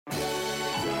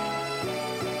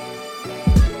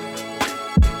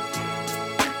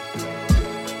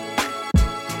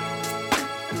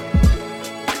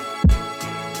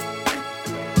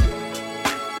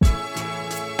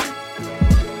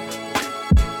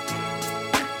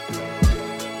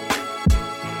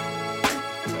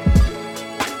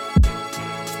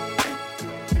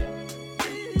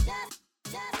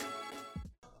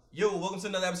to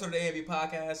another episode of the AMV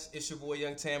Podcast. It's your boy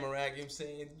Young Tamarag, you know what I'm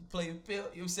saying? You play the field, you know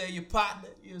what I'm saying? Your partner,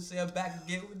 you know what I'm saying? I'm back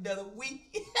again with another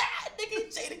week. Nigga,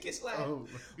 Jada gets loud. Oh.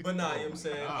 But nah, you know what I'm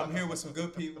saying? I'm here with some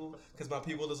good people, because my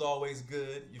people is always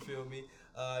good, you feel me?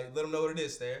 Let them know what it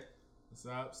is, Stair. What's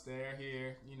up, Stair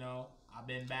here. You know, I've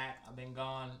been back, I've been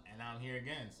gone, and I'm here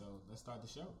again. So let's start the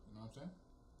show, you know what I'm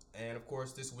saying? And of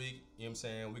course, this week, you know what I'm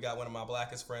saying? We got one of my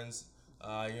blackest friends, you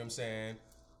know what I'm saying?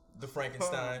 The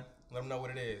Frankenstein. Let them know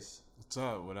what it is. What's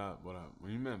up? What up? What up?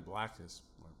 When you meant blackest,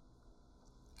 like,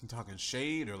 you talking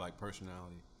shade or like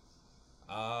personality?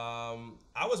 I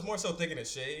was more so thinking of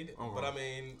shade, but I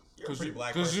mean, you're a pretty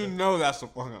black person. Because you know that's a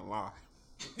fucking lie.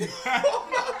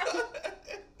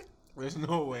 There's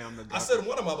no way I'm the doctor. I said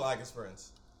one of my blackest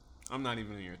friends. I'm not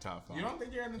even in your top 5. You don't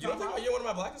think you're in the top 5? You don't think you're one of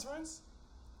my blackest friends?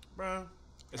 Bro.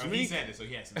 It's me. He said it, so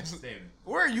he has to understand it.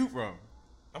 Where are you from?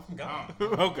 I'm from Ghana.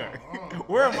 Okay.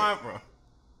 Where am I from?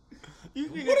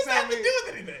 What does that have to do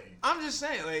with anything? I'm just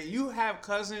saying, like, you have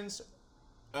cousins,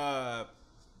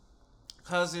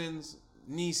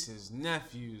 nieces,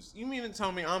 nephews. You mean to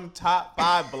tell me I'm top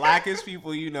 5 blackest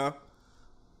people you know?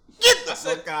 Get the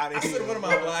fuck out of here. I said one of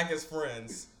my blackest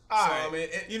friends. All right. I mean,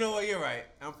 you know what? You're right.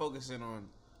 I'm focusing on.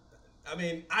 I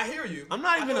mean, I hear you. I'm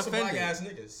not even offended. offended. Black ass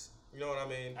niggas. You know what I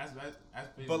mean? That's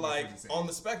but like on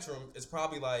the spectrum, it's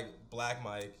probably like Black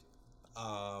Mike.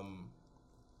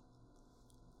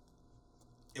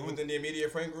 Within the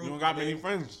immediate friend group, you don't got many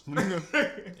friends. You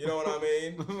know what I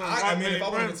mean? I mean, if I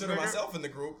want to consider myself in the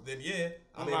group, then yeah.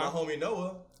 I mean, my homie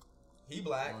Noah, he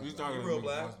black. He real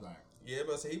black. Yeah,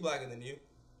 but I say he blacker than you.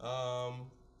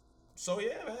 So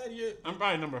yeah, man, I'm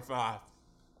probably number 5.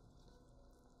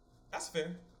 That's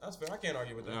fair. That's fair. I can't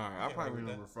argue with that. All right, I'll probably be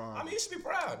number 5. I mean, you should be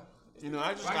proud. You know,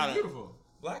 I just black gotta. Is beautiful.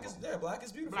 Black is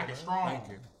beautiful. Black is strong. Thank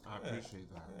you. I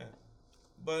appreciate that. Yeah.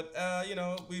 But you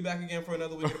know, we back again for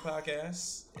another week of the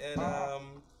podcast, and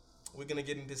we're gonna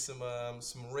get into some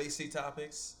racy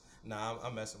topics. Nah,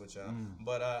 I'm messing with y'all.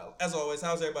 But as always,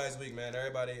 how's everybody's week, man?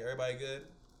 Everybody good?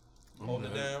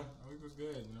 Holding it down. My week was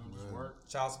good. You know, just work.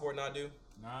 Child support not due?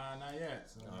 Nah, not yet.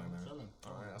 So I'm chilling.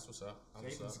 All right, that's what's up.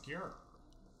 Safe and secure.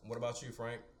 What about you,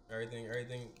 Frank? Everything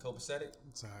copacetic?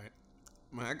 It's alright.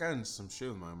 Man, I got into some shit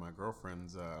with my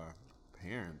girlfriend's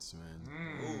parents, man.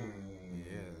 Ooh.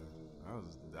 Yeah,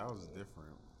 that was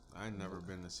different. I ain't never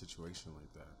been in a situation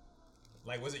like that.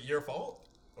 Like, was it your fault?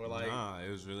 Or like? Nah, it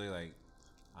was really like,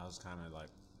 I was kind of like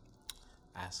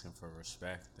asking for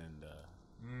respect and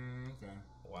okay.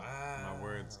 Wow. My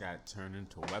words got turned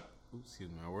into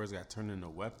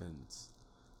weapons.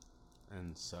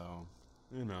 And so,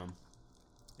 you know,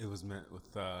 it was met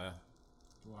with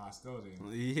hostility.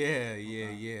 Yeah.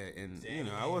 And you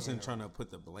know, I wasn't trying to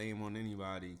put the blame on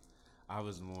anybody. I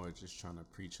was more just trying to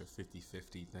preach a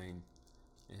 50-50 thing,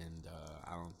 and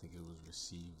I don't think it was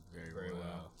received very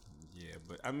well. Yeah,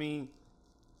 but I mean,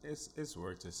 it's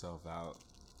worked itself out.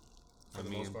 For the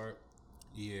most part.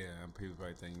 Yeah, and people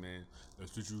probably think, man,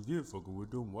 that's what you get fucking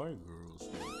with them white girls.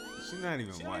 She's not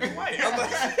even white.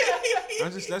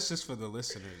 That's just for the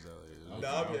listeners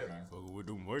out there. Okay. Fucking with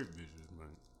them white bitches,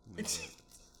 man.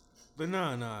 But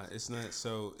nah, it's not.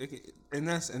 So, and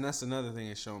that's another thing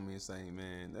it's showing me. It's like,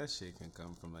 man, that shit can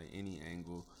come from like any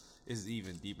angle. It's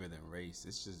even deeper than race.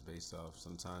 It's just based off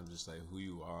sometimes just like who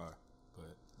you are.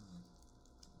 But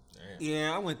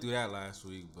yeah, I went through that last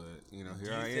week. But you know,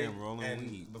 here I am rolling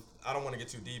weed. I don't want to get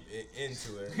too deep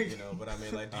into it, you know. But I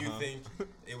mean, like, do you think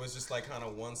it was just like kind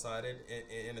of one-sided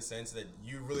in a sense that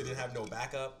you really didn't have no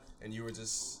backup and you were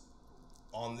just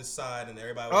on this side and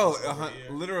everybody was over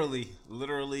here?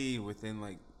 Literally within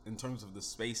like in terms of the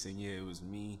spacing, yeah, it was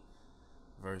me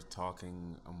versus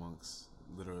talking amongst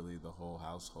literally the whole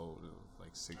household of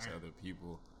like 6 other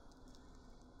people.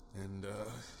 And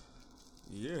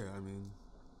yeah, I mean,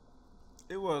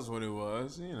 it was what it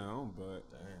was, you know, but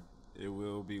it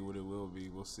will be what it will be.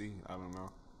 We'll see. I don't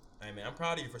know. Hey man, I'm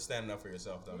proud of you for standing up for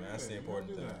yourself though, man. That's the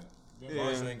important thing. As Yeah.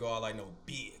 long as you ain't go out like no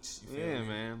bitch. You feel me?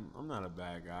 Man. I'm not a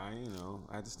bad guy, you know.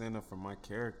 I had to stand up for my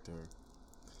character.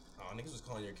 Oh, niggas was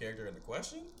calling your character into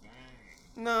question?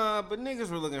 Nah, but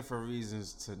niggas were looking for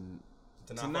reasons to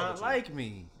not like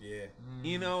me. Yeah.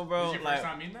 You know, bro. Is your first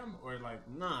time meeting them? Or like...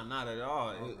 Nah, not at all.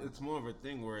 Okay. It's more of a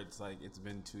thing where it's like it's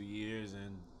been 2 years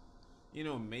and, you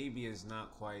know, maybe it's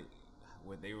not quite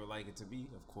what they would like it to be.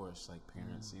 Of course, like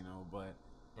parents, you know, but...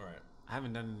 Right. I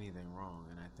haven't done anything wrong,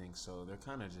 and I think so. They're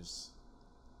kind of just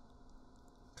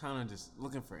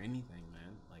looking for anything,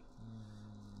 man. Like,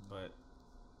 but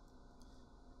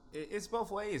it's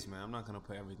both ways, man. I'm not gonna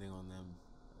put everything on them.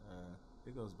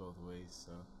 It goes both ways,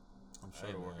 so I'm sure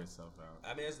it'll work itself out.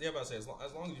 I mean, as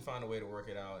long as you find a way to work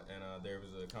it out, and there was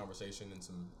a conversation and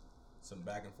some some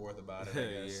back and forth about it.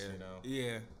 I guess you know.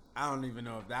 Yeah, I don't even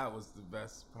know if that was the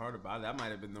best part about it. That might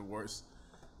have been the worst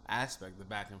aspect, the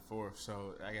back and forth.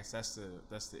 So I guess that's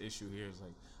the issue here. Is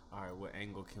like, all right, what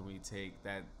angle can we take?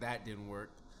 That didn't work.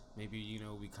 Maybe, you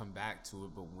know, we come back to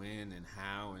it, but when and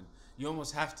how, and you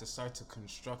almost have to start to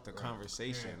construct a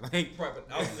conversation. Yeah. Like, right, but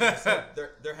I was gonna say,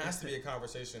 there has to be a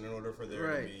conversation in order for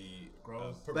there to be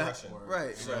growth, progression.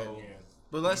 Right. So,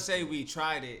 but let's say we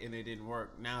tried it and it didn't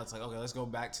work. Now it's like, okay, let's go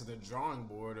back to the drawing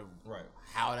board of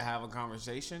how to have a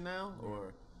conversation now,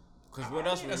 or because what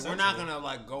else? We're not gonna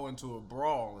like go into a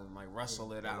brawl and like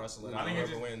wrestle it out. I think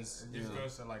whoever wins. It just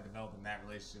goes to like developing that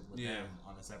relationship with them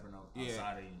on a separate note.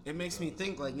 Outside of it makes me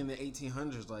think like in the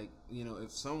 1800s, like, you know,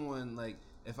 if someone like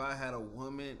if I had a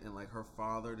woman and like her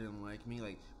father didn't like me,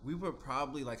 like we would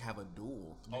probably like have a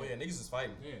duel. Oh yeah, niggas is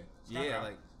fighting. Yeah,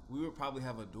 like we would probably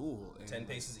have a duel. And 10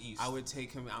 paces east. I would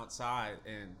take him outside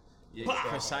and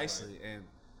precisely and.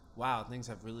 Wow, things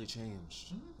have really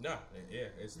changed. No, yeah,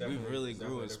 it's definitely. We really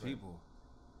grew as different. People.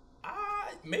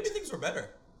 Maybe things were better.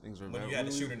 Things were when better. you had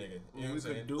to shoot a nigga. You know what I'm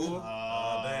saying? Duel.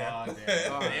 Damn.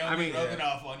 I mean, rubbing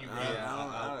off on you,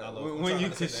 bro. When you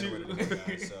could shoot.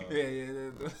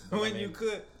 When you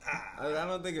could. I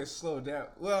don't think it's slowed down.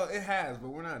 Well, it has, but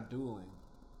we're not dueling.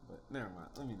 But never mind.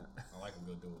 Let me not. I like a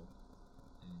good duel.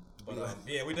 But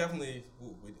yeah, we definitely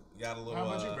we got a little. How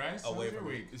about you, Bryce? Away from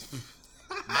your week.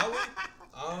 My week,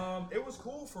 it was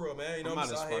cool for real, man. You know, I'm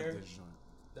just out here.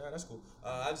 Yeah, that's cool.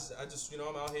 I just, you know,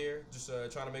 I'm out here just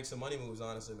trying to make some money moves,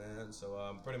 honestly, man.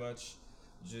 So pretty much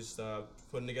just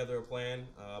putting together a plan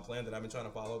that I've been trying to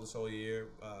follow this whole year.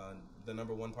 The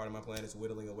number one part of my plan is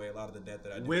whittling away a lot of the debt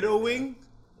that I did. Whittling.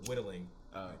 You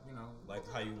know, like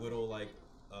how you whittle like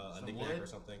a knick-knack or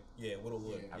something. Yeah, whittle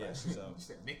wood. Yeah. So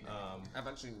I've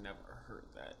actually never heard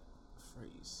that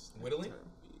phrase. Whittling.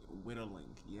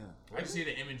 Whittling, yeah. I just see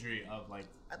the imagery of like.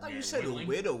 I thought you said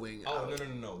whittling. Oh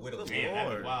no, whittling. Yeah,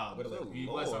 that'd be wild. Whittling. You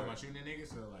was talking about shooting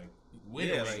niggas, or like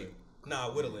whittling? Yeah, like,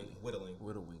 nah, whittling.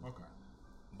 Okay.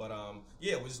 But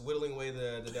yeah, we're just whittling away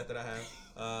the debt that I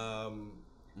have,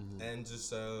 and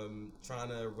just trying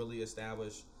to really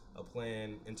establish a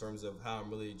plan in terms of how I'm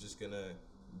really just gonna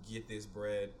get this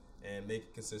bread and make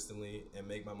it consistently and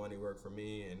make my money work for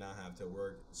me and not have to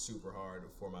work super hard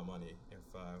for my money. If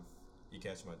you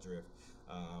catch my drift.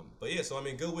 But yeah, so I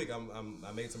mean, good week.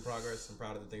 I made some progress. I'm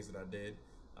proud of the things that I did.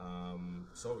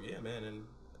 So yeah, man, and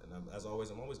as always,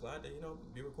 I'm always glad to, you know,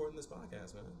 be recording this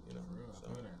podcast, man. You know, for real, I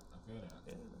feel that.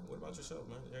 Yeah, man. What about yourself,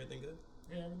 man? Everything good?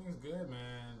 Yeah, everything's good,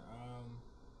 man.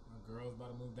 My girl's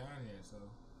about to move down here, so.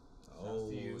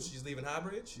 Oh, she's leaving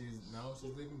Highbridge? She's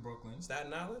leaving Brooklyn.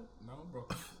 Staten Island? No,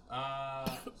 Brooklyn.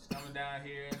 She's coming down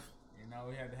here. You know,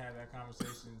 we had to have that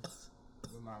conversation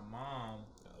with my mom.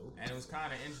 And it was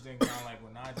kind of interesting, kind of like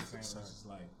what Najee's saying, was just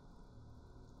like,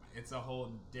 it's a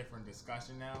whole different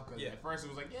discussion now. Because at first it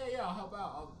was like, yeah, I'll help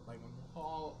out. I'm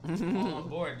all on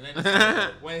board. And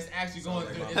then when it's actually going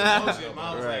through its motion,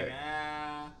 Mom was like,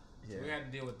 So we had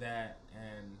to deal with that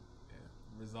and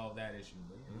resolve that issue.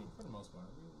 But for the most part,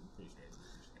 we pretty straight.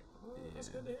 Well, that's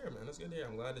good to hear, man. That's good to hear.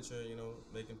 I'm glad that you're, you know,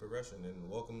 making progression. And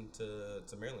welcome to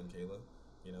Maryland, Kayla.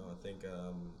 You know, I think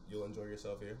you'll enjoy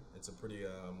yourself here. It's a pretty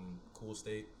cool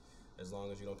state, as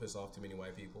long as you don't piss off too many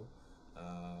white people.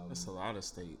 That's a lot of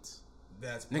states.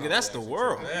 That's the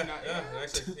world.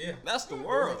 Yeah. That's the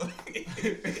world.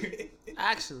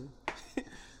 Actually,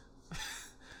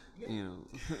 you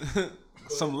know,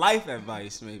 some life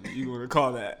advice, maybe you want to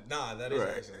call that. Nah, that is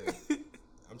actually.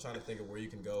 I'm trying to think of where you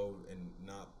can go and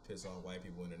not piss off white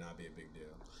people and it not be a big deal.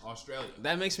 Australia.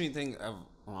 That makes me think of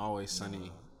Always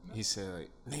Sunny. He said, like,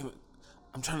 name it.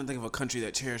 I'm trying to think of a country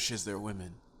that cherishes their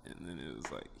women. And then it was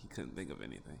like, he couldn't think of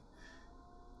anything.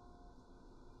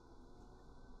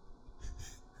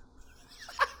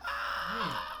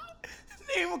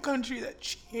 Name a country that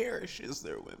cherishes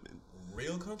their women.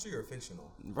 Real country or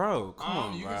fictional? Bro, come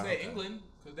on, you can say England,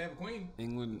 because they have a queen.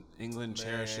 England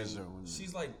cherishes their women.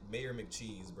 She's like Mayor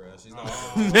McCheese, bro. She's not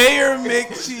Mayor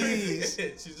McCheese.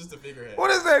 She's just a figurehead. What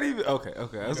does that even? Okay.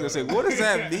 I was gonna say, what does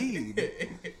that mean?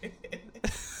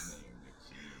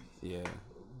 Yeah.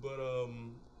 But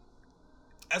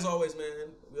as always, man,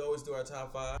 we always do our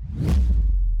top 5.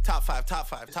 Top five. Top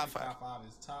 5 is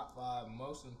top 5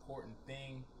 most important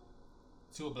thing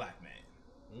to a black man.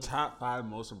 Top 5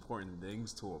 most important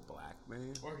things to a black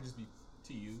man? Or it could just be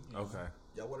to you. Okay.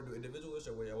 Y'all want to do individualist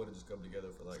or y'all want to just come together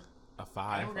for like a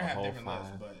 5? We're gonna have whole different 5.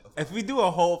 lists, but if we do a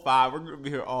whole 5, we're gonna be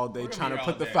here all day trying to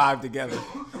put the 5 together.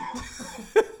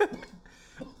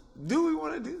 Do we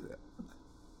want to do that?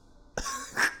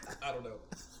 I don't know.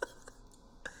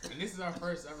 And this is our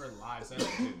first ever live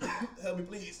session. Help me,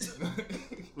 please.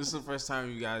 This is the first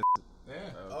time you guys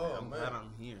Yeah. Okay, I'm glad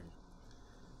I'm here.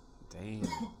 Damn.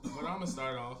 But I'm gonna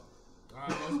start off.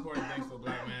 Most important things for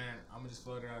Black man. I'm gonna just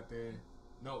float it out there.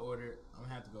 No order. I'm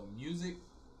gonna have to go music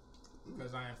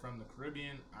because I am from the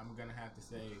Caribbean. I'm gonna have to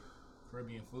say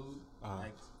Caribbean food,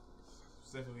 like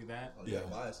specifically that. Oh, yeah,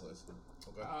 bias list.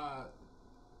 Okay.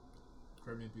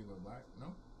 Caribbean people are black.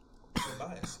 No, they're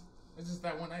biased. It's just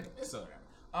that one item. It's alright.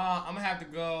 I'm gonna have to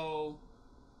go.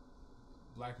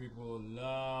 Black people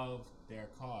love their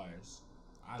cars.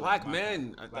 Black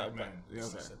men. Black men. Yeah,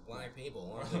 okay. Black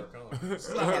people love their cars.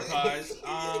 Love their cars.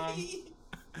 I'm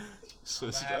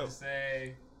gonna have to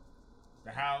say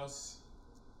the house,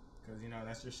 because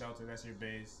that's your shelter, that's your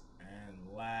base. And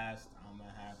last, I'm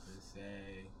gonna have to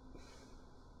say,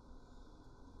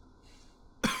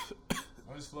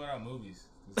 I'm just float out movies.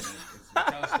 It's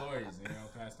tell stories and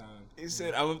pass time. He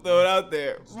said, "I'm gonna throw it out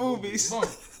there." Movies.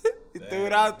 He threw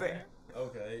it out there.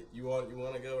 Okay, you want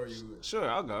to go or you? Sure,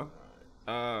 I'll go.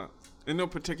 In no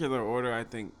particular order, I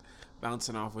think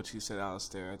bouncing off what you said,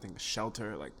 Alistair, I think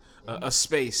shelter, like a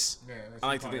space. Yeah, I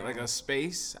like to think like a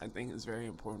space. I think is very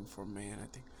important for a man. I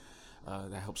think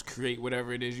that helps create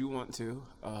whatever it is you want to.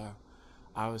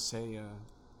 I would say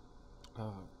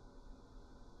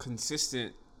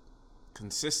consistent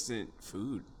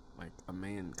food. Like a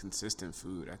man, consistent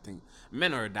food. I think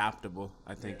men are adaptable.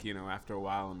 I think after a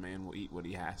while, a man will eat what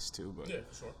he has to. But yeah,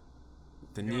 for sure.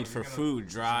 The need for food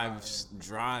drives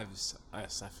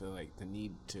us. I feel like the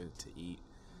need to eat.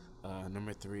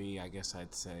 Number 3, I guess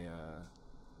I'd say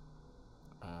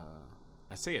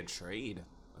a trade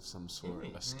of some sort,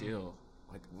 a skill,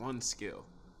 like one skill,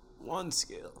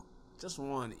 just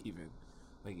one even,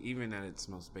 like even at its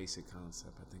most basic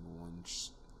concept. I think one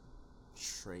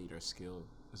trade or skill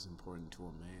is important to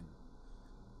a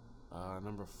man.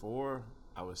 Number 4,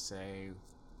 I would say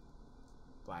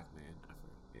black man.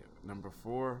 Number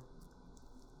 4,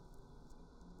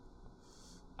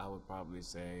 I would probably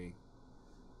say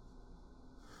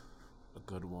a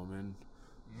good woman.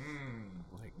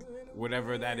 Like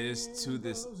whatever that is to a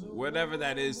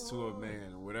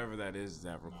man, whatever that is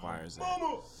that requires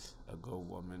a good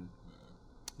woman.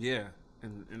 Yeah,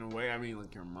 in a way, I mean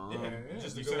like your mom.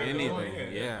 Just anything.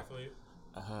 Yeah.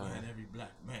 And every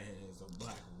black man is a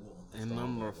black woman. And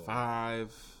number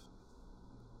 5.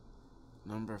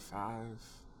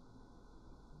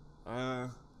 A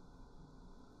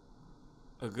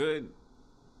good,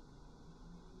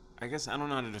 I guess I don't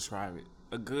know how to describe it.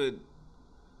 A good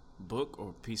book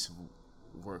or piece of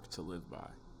work to live by.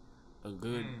 A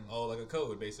good... like a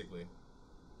code, basically.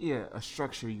 Yeah, a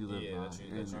structure you live by.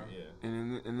 Yeah.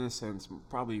 And in this sense,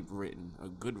 probably written. A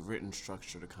good written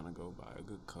structure to kind of go by. A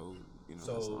good code,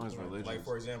 so, as long as religious. Like,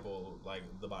 for example, like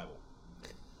the Bible.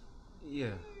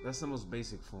 Yeah, that's the most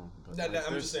basic form. But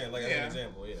I'm just saying, like, as an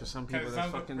example, For some people,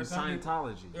 that's fucking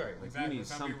Scientology. Right, like, exactly. you need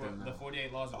something. The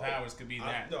 48 laws of powers could be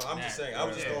that. No, I'm just saying. I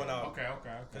was just throwing out. Okay.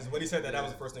 Because when he said that, that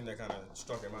was the first thing that kind of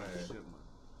struck in my head.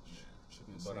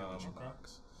 But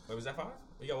wait, was that 5?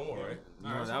 You got one more, right?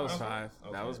 No, that was 5.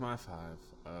 Okay. That was my 5.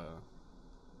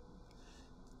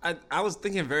 I was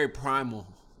thinking very primal.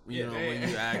 When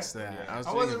you asked that, I was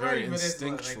thinking very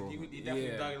instinctual. Like, he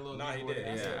definitely dug a little. Nah, he did.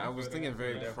 Yeah, I was thinking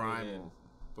very primal.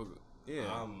 But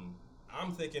yeah,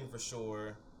 I'm thinking for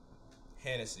sure,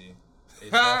 Hennessy is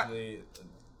definitely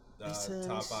top 5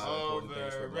 important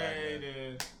things for black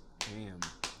men. Damn.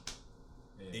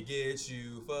 Yeah. It gets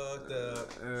you fucked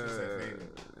up.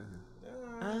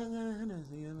 My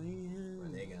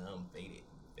nigga, I'm faded.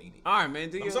 All right, man.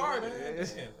 I'm sorry, man.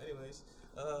 Anyways,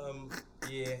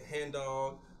 hand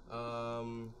dog.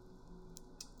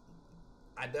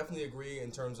 I definitely agree in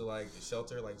terms of like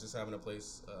shelter, like just having a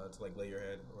place to like lay your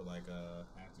head, or like a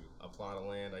plot of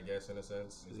land, I guess, in a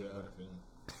sense.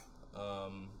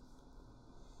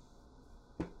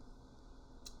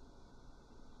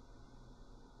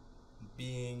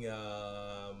 Being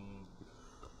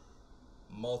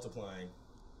multiplying.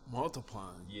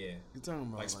 Yeah. You talking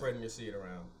about like spreading your seed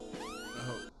around.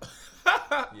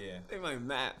 Yeah. They like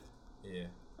math. Yeah.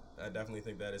 I definitely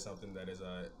think that is something that is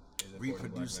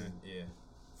reproducing. Yeah.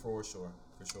 For sure.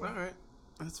 All right.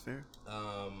 That's fair.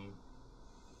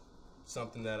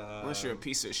 Something that unless you're a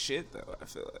piece of shit though, I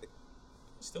feel like.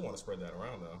 You still want to spread that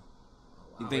around though.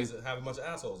 You think have a bunch of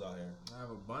assholes out here? I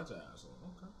have a bunch of assholes.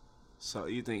 Okay. So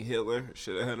you think Hitler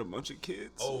should have had a bunch of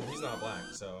kids? Oh, he's not black,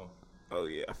 so. Oh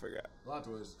yeah, I forgot. Plot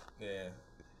twist. Yeah.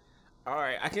 All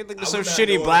right, I can't think of some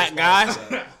shitty black guys.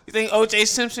 You think O.J.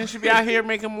 Simpson should be out here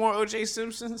making more O.J.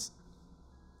 Simpsons?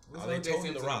 Are they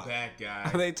toting the rock? Bad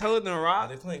guy. Are they toting the rock?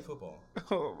 Are they playing football?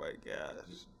 Oh my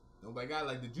gosh. Nobody got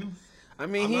like the juice. I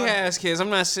mean, he has kids.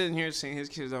 I'm not sitting here saying his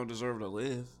kids don't deserve to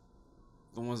live.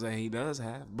 The ones that he does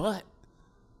have, but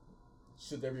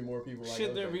Should there be more people like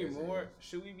Should OJ? there be more?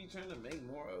 Should we be trying to make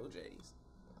more OJs?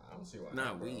 I don't see why.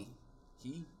 Not bro. we.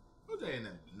 He. OJ ain't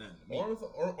nothing to me.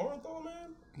 Orenthal,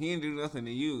 man. He didn't do nothing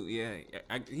to you. Yeah,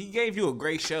 he gave you a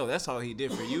great show. That's all he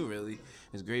did for you, really.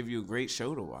 Is gave you a great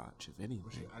show to watch, if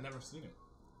anything. I never seen it.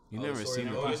 You never seen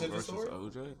the OJ versus story?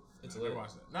 OJ? I never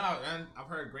watched it. No, and I've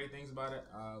heard great things about it.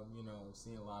 You know,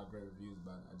 seen a lot of great reviews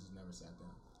about it. I just never sat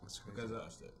down. That's crazy. Because I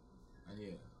watched it.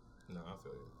 Yeah. No, I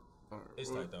feel you. It's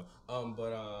tight though.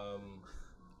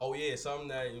 Oh yeah, something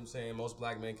that you know what I'm saying most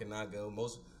black men cannot go.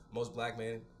 Most black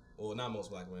men, well, not most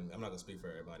black men. I'm not gonna speak for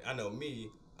everybody. I know me.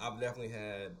 I've definitely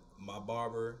had my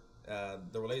barber,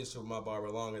 the relationship with my barber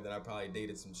longer than I probably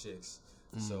dated some chicks.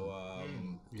 So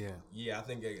yeah, I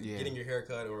think getting your hair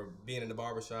cut or being in the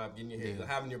barbershop, getting your hair,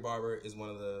 having your barber is one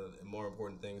of the more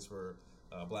important things for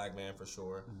a black man for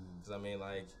sure. Because I mean,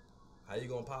 like, how you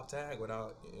gonna pop tag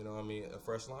without a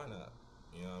fresh lineup?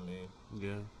 You know what I mean?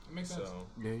 Yeah, it makes sense. So,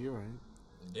 yeah, you're right.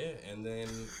 Yeah, and then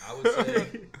I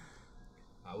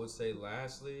would say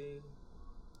lastly,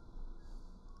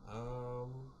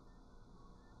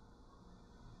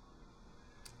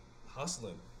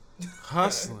 hustling.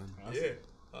 Hustling. Yeah,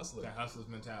 hustling. That hustler's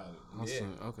mentality.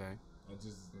 Hustling. Yeah. Okay. It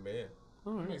just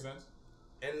All right. Makes sense.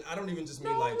 And I don't even just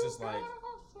mean like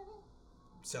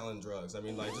selling drugs. I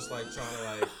mean like just like trying to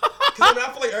like. Because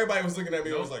I feel like everybody was looking at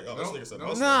me. I was like, oh, this nigga said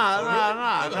hustling.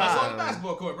 Nah. That's on the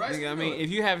basketball court, right? Nigga, I mean, if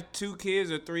you have 2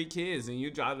 kids or 3 kids and you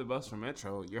drive the bus from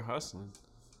Metro, you're hustling.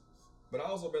 But I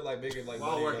also been like big like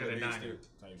while money working at at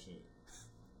type shit.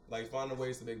 Like finding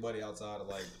ways to make money outside of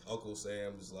like Uncle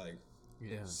Sam's like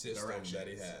system that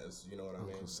he has. You know what I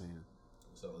mean? Uncle Sam.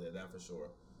 So yeah, that for sure.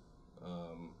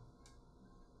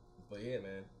 But yeah,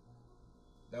 man,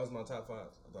 that was my top 5. I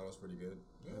thought it was pretty good.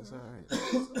 Yeah, that's all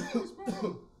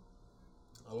right.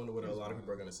 I wonder what a lot of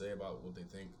people are gonna say about what they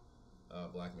think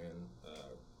black men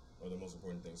are the most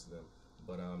important things to them.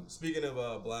 But speaking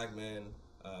of black men,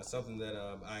 something that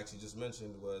I actually just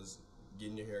mentioned was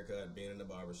getting your haircut, being in the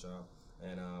barbershop,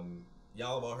 and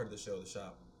y'all have all heard of the show, The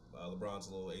Shop, LeBron's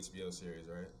little HBO series,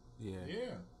 right?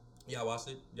 Yeah. Y'all watched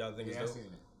it? Y'all think it's dope? I've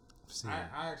seen it.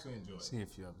 I actually enjoy it. Seen a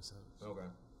few episodes. Okay.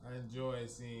 I enjoy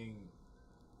seeing,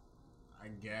 I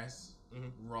guess,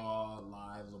 raw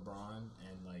live LeBron,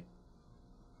 and like,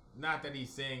 not that he's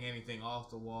saying anything off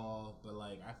the wall, but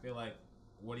like I feel like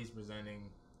what he's presenting,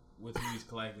 with who he's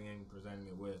collecting and presenting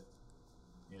it with,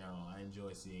 you know, I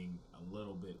enjoy seeing a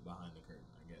little bit behind the curtain,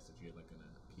 I guess, if you're looking to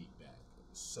peek back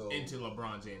into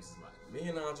LeBron James' life. Me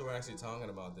and Andre were actually talking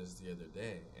about this the other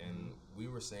day, and we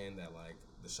were saying that like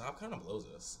the shop kind of blows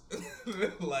us,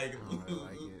 like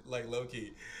low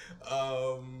key,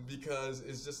 because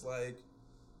it's just like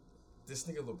this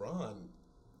nigga LeBron.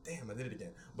 Damn, I did it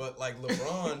again. But like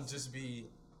LeBron just be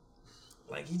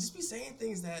saying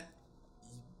things that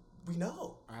we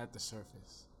know at the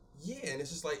surface. Yeah, and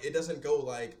it's just like it doesn't go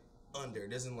like under.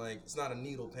 It doesn't like it's not a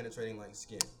needle penetrating like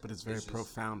skin. But it's very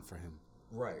profound for him.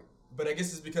 Right. But I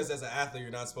guess it's because as an athlete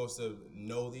you're not supposed to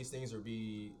know these things or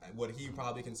be what he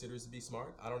probably considers to be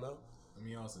smart. I don't know. I mean,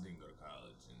 he also didn't go to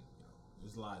college, and you know,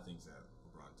 there's a lot of things that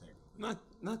LeBron technically.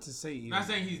 Not to say. Not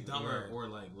saying he's dumber or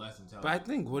like less intelligent. But I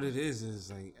think what it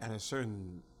is like at a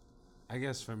certain, I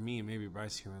guess for me, maybe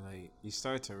Bryce can relate. You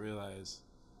start to realize,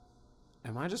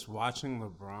 am I just watching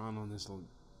LeBron on this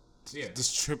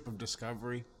this trip of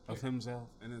discovery of himself?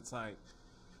 And it's like,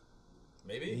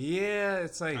 maybe. Yeah,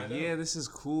 it's like this is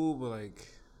cool, but like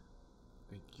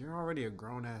you're already a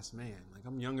grown ass man. Like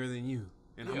I'm younger than you,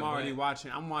 and I'm already watching.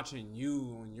 I'm watching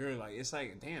you, and you're like, it's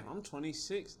like, damn, I'm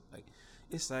 26. Like,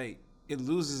 it's like it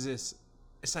loses its.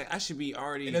 It's like I should be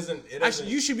already. It doesn't.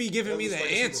 You should be giving me the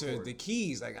answer, the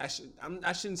keys. Like I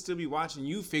shouldn't still be watching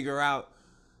you figure out.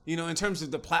 You know, in terms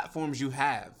of the platforms you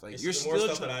have, like it's you're more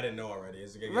still stuff that I didn't know already.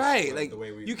 It's, right, like the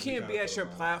way you can't be at your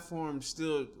platform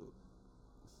still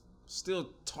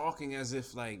talking as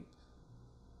if like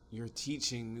you're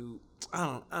teaching new.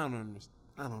 I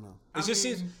don't know. It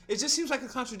just seems like a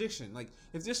contradiction. Like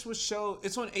if this was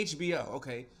it's on HBO,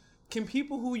 okay. Can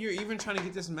people who you're even trying to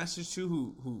get this message to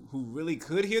who really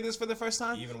could hear this for the first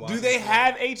time, do they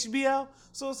have HBO?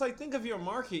 So it's like, think of your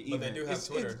market even. But they do have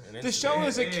Twitter and Instagram. The show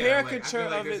is a caricature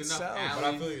of itself. But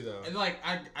I feel you though. And like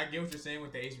I get what you're saying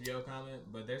with the HBO comment,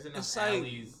 but there's enough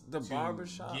alleys the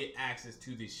barbershop get access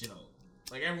to this show.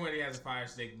 Like everybody has a Fire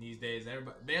Stick these days.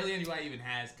 Barely anybody even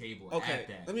has cable. Okay, at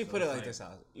that. Let me put it like this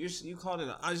out. You called it.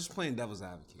 I was just playing devil's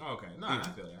advocate. Okay, no, I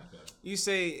feel it. You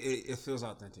say it feels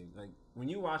authentic. Like when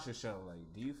you watch a show,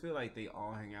 like do you feel like they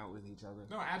all hang out with each other?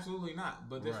 No, absolutely not.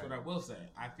 But this is what I will say.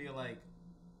 I feel like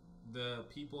the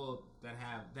people that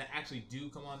actually do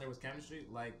come on there with chemistry,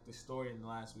 like the story in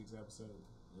last week's episode,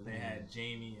 where they had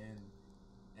Jamie and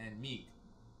and Meek.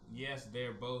 Yes,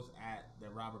 they're both at the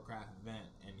Robert Kraft event,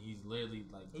 and he's literally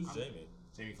like, who's Jamie?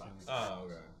 Jamie Foxx. Oh,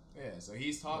 okay. Yeah, so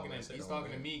he's talking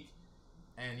to Meek,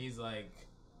 and he's like,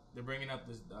 they're bringing up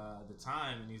this the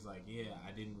time, and he's like, yeah,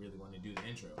 I didn't really want to do the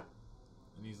intro,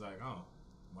 and he's like, oh,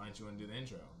 why didn't you want to do the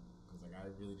intro? Because like I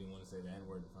really didn't want to say the N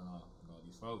word in front of all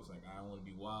these folks. Like I don't want to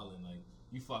be wild and like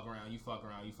you fuck around,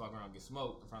 get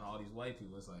smoked in front of all these white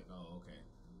people. It's like, oh, okay,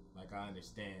 like I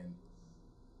understand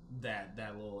that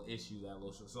little issue, that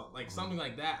little so like something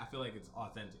like that. I feel like it's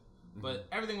authentic, but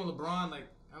everything with LeBron, like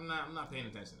I'm not paying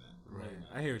attention to that. Right.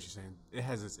 I hear what you're saying. It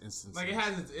has its instances. Like it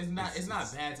has it's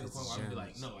not bad to the point where I'm gonna be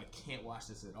like, no, I can't watch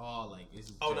this at all. Like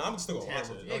it's no, I'm still gonna watch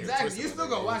it. Yeah, exactly. You still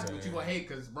gonna watch it, but you gonna hate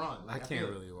because it's Braun. Like, I can't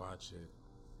really watch it.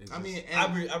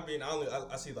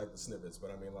 I see like the snippets,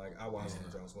 but I mean like I watch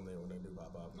the Jones when they do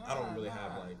pop up. I don't really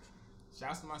have like.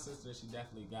 Shouts to my sister. She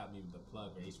definitely got me the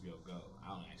plug for HBO Go. I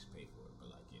don't actually pay for it, but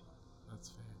like that's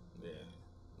fair. Yeah,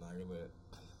 nah, you're lit.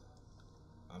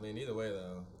 I mean, either way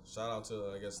though, shout out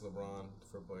to I guess LeBron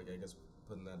for putting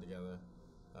that together.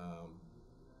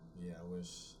 Yeah, I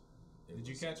wish. Did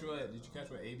you catch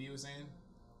what AB was saying?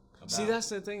 See, that's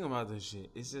the thing about this shit.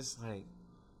 It's just like,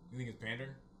 you think it's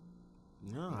pander?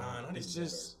 No, not it's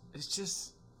just.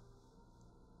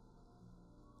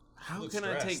 How can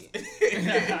stressed. I take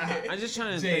it? I'm just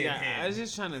trying to think. I was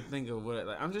just trying to think of what.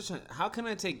 Like, I'm just trying. How can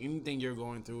I take anything you're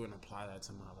going through and apply that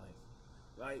to my life?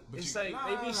 Like, but it's like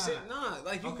maybe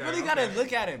like you really gotta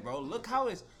look at it, bro. Look how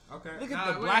it's. Okay. Look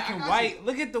at the black and white. You.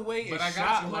 Look at the way it's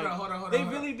shot. Hold on. They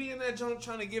really be in that joint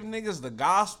trying to give niggas the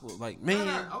gospel. Like,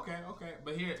 man. Okay.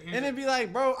 But here. And it'd be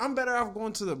like, bro, I'm better off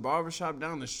going to the barbershop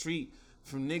down the street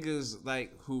from niggas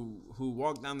like who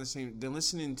walk down the same than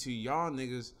listening to y'all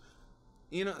niggas.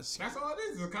 You know. That's all it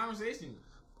is. It's a conversation.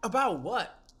 About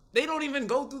what? They don't even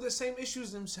go through the same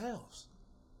issues themselves.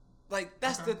 Like,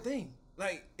 that's the thing.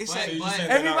 Like, it's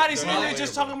everybody's sitting there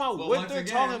just talking about what they're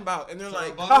talking about, and they're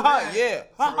like, haha, yeah,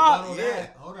 haha, yeah.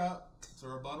 Hold up. To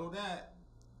rebuttal that,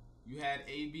 you had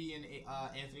AB and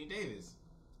Anthony Davis.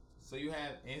 So you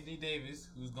have Anthony Davis,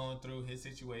 who's going through his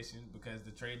situation because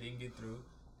the trade didn't get through,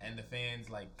 and the fans,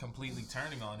 like, completely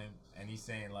turning on him, and he's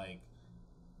saying, like,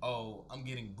 oh, I'm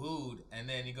getting booed, and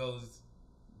then he goes,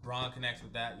 Braun connects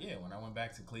with that. Yeah, when I went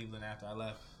back to Cleveland after I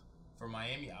left for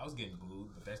Miami, I was getting booed,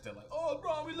 but they're still like, oh,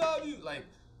 Braun, we love you. Like,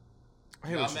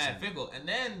 y'all mad fickle. And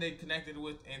then they connected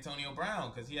with Antonio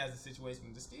Brown because he has a situation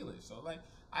with the Steelers. So, like,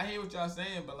 I hear what y'all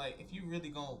saying, but, like, if you really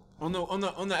gon' on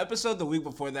the episode the week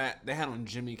before that, they had on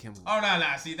Jimmy Kimmel. Oh,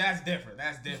 no. See, that's different.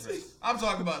 I'm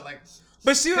talking about, like,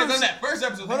 but see what I'm saying? That first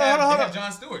episode, they had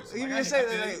Jon Stewart. So, you like, can say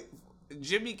that, like,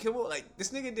 Jimmy Kimmel, like,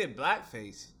 this nigga did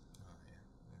blackface.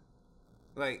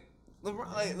 Like,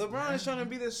 LeBron is trying to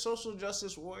be this social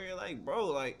justice warrior. Like, bro,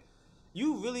 like,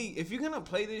 you really, if you're gonna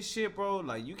play this shit, bro,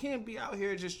 like, you can't be out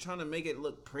here just trying to make it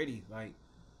look pretty. Like,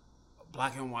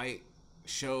 black and white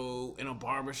show in a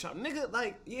barbershop. Nigga,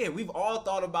 like, yeah, we've all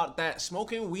thought about that.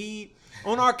 Smoking weed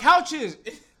on our couches.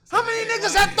 How many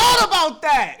niggas have thought about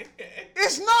that?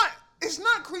 It's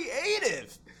not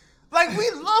creative. Like,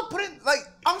 we love putting, like,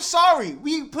 I'm sorry,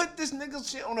 we put this nigga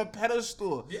shit on a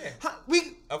pedestal. Yeah.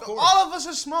 Of course. All of us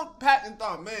have smoked pat and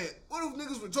thought, man, what if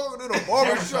niggas were talking in a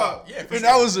barbershop? Yeah, and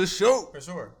that was a show? For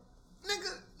sure.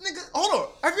 Nigga, hold on.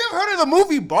 Have you ever heard of the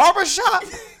movie Barbershop?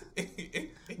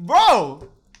 Bro.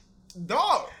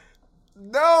 Dog.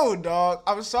 No, dog.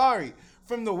 I'm sorry.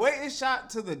 From the way it's shot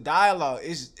to the dialogue,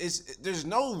 there's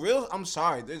no real, I'm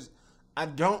sorry, I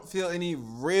don't feel any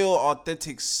real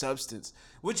authentic substance.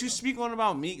 What you speak on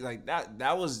about Meek, like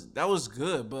that was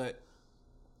good, but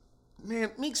man,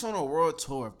 Meek's on a world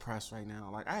tour of press right now.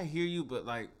 Like, I hear you, but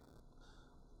like,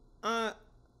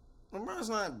 LeBron's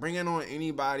not bringing on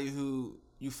anybody who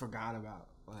you forgot about.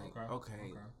 Like,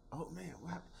 okay. Oh man,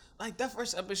 what? Like that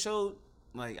first episode,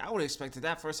 like I would have expected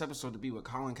that first episode to be with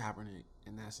Colin Kaepernick,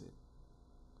 and that's it.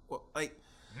 Well, like.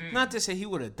 Not to say he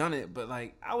would have done it, but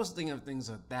like I was thinking of things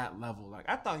at that level. Like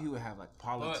I thought he would have like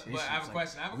politicians, but I have a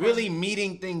question. Really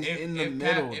meeting things in the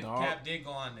middle, if dog. Cap did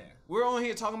go on there, we're on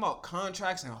here talking about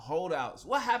contracts and holdouts.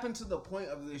 What happened to the point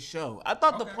of this show? I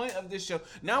thought the point of this show.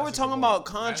 Now we're talking about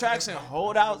contracts and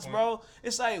holdouts, bro.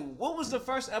 It's like, what was the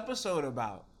first episode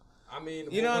about? I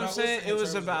mean, you know what I'm saying? It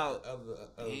was about.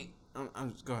 Go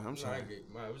ahead. I'm sorry.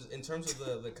 It was in terms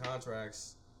of the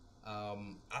contracts.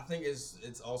 I think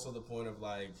it's also the point of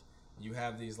like you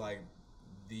have these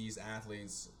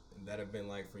athletes that have been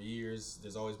like for years.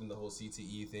 There's always been the whole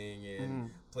CTE thing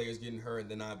and players getting hurt and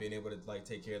then not being able to like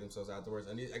take care of themselves afterwards.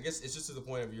 And I guess it's just to the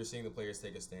point of you're seeing the players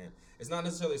take a stand. It's not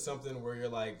necessarily something where you're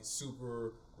like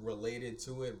super related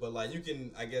to it, but like you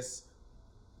can, I guess,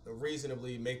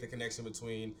 reasonably make the connection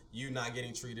between you not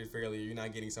getting treated fairly, or you're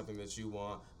not getting something that you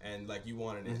want, and like you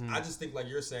wanted it. I just think, like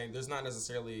you're saying, there's not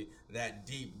necessarily that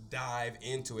deep dive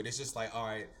into it. It's just like, all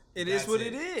right, it is what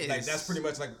it is. Like that's pretty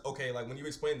much like, okay, like when you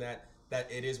explain that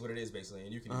it is what it is basically,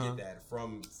 and you can get that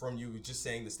from you just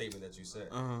saying the statement that you said.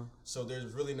 So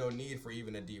there's really no need for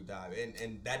even a deep dive,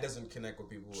 and that doesn't connect with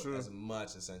people as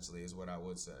much. Essentially, is what I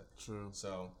would say. True.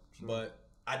 So, but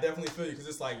I definitely feel you, because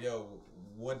it's like, yo,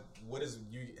 what is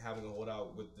you having a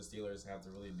holdout with the Steelers have to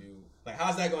really do? Like,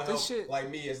 how's that gonna help? Like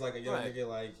me as like a young nigga,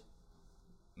 like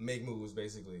make moves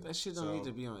basically. That shit don't need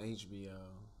to be on HBO.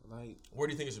 Like, where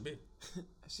do you think it should be?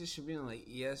 That shit should be on like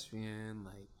ESPN.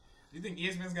 Like, you think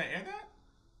ESPN's gonna air that?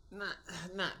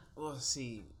 Not. Well,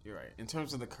 see, you're right. In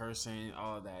terms of the cursing,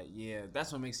 all of that, yeah,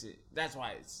 that's what makes it. That's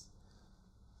why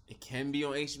it can be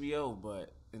on HBO.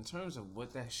 But in terms of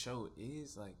what that show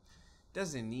is, like,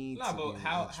 doesn't need. No, but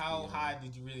how high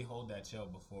did you really hold that show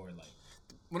before? Like,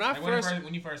 when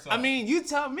you first saw it? I mean, you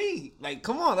tell me. Like,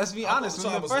 come on, let's be honest.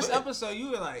 From the first episode,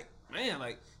 you were like, man,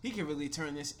 like, he can really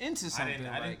turn this into something.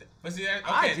 I didn't. But see,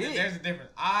 there's a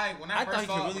difference. When I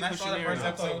saw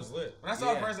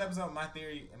the first episode, my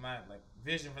theory and my like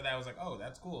vision for that was like, oh,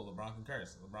 that's cool. LeBron can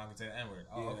curse. LeBron can say the N-word.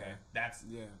 Oh, okay. That's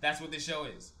what this show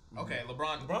is. Okay,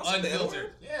 LeBron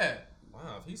unfiltered. Yeah.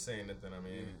 Wow, if he's saying it, then I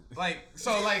mean, that's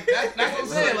what I'm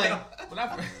saying. Like, when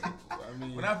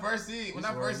I first see the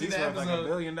episode, like $1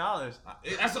 billion.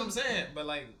 That's what I'm saying. But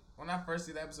like, when I first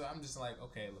see the episode, I'm just like,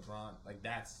 okay, LeBron, like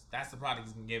that's the product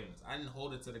he's been giving us. I didn't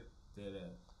hold it to the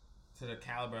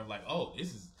caliber of like, oh,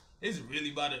 this is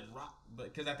really about to rock.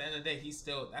 But because at the end of the day, he's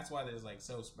still. That's why there's like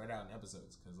so spread out in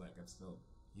episodes, because like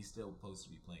he's still supposed to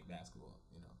be playing basketball.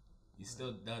 You know, he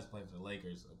still does play for the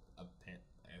Lakers. I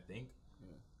think.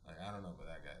 Like, I don't know what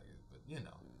that guy is, but you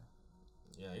know.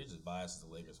 Yeah, you're just biased as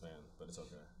a Lakers fan, but it's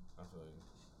okay. I feel you.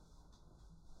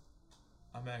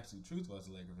 I'm actually truthful as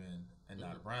a Laker fan and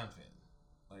not a Brown fan.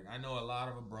 Like, I know a lot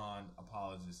of LeBron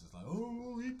apologists is like,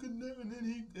 oh, he could never,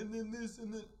 and then this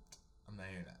and that. I'm not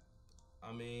hearing that.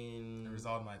 I mean, the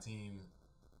result of my team,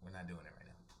 we're not doing it right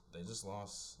now. They just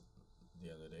lost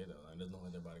the other day though. It doesn't look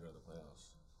like they're about to go to the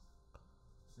playoffs.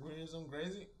 You want to hear something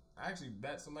crazy? I actually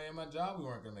bet somebody at my job we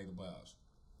weren't gonna make the playoffs.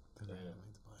 They're not gonna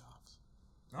make the playoffs.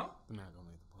 Huh? They're not gonna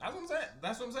make the playoffs.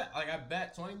 That's what I'm saying. Like, I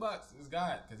bet $20 this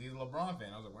guy because he's a LeBron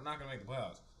fan. I was like, we're not gonna make the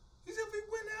playoffs. He said, if we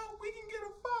win out, we can get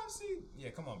a 5 seed. Yeah,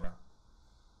 come on, bro.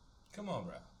 A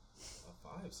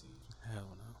 5 seed?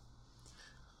 Hell no.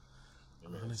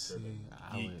 Honestly,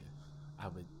 I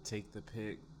would take the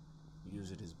pick, use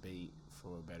it as bait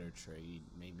for a better trade,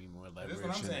 maybe more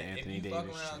leverage than the Anthony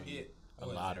Davis trade. A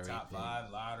lottery top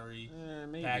 5 lottery,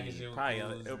 maybe package. It'll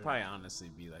probably honestly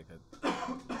be like a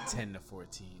 10 to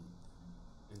 14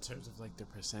 in terms of like the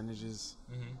percentages,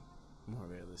 more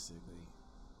realistically.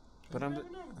 But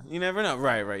you never know.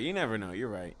 Right. You never know. You're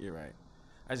right.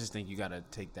 I just think you gotta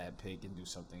take that pick and do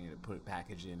something and put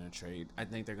package in a trade. I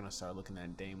think they're gonna start looking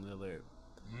at Dame Lillard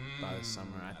by the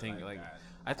summer. I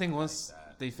think once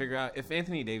they figure out if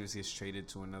Anthony Davis gets traded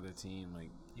to another team,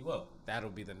 like. He will. That'll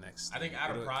be the next. I think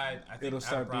out of pride, they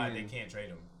can't trade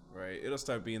him. Right. It'll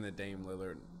start being the Dame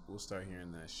Lillard. We'll start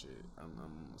hearing that shit. I'm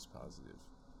almost positive.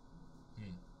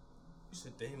 You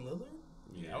said Dame Lillard?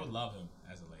 Yeah, I would love him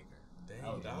as a Laker. I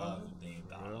would love Dame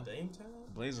Dollar. Dame Town?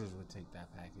 Blazers would take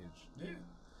that package. Yeah.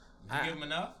 You give him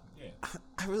enough? Yeah.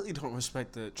 I really don't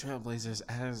respect the Trailblazers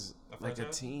as like a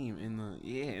team in the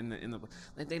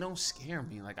like they don't scare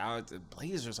me. Like the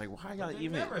Blazers, like why are y'all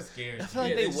even? Never scared. I feel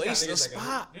like they waste a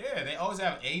spot. Yeah, they always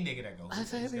have a nigga that goes. I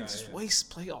feel like they just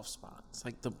waste playoff spots.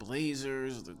 Like the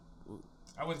Blazers.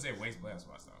 I wouldn't say waste playoff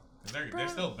spots though. They're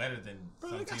still better than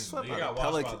some teams. They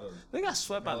got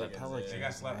swept by the Pelicans. They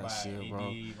got swept by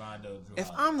AD, Rondo, Drew. If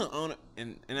I'm the owner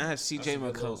and I have CJ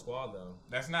McCollum,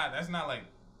 that's not like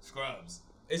scrubs.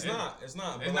 It's not. It's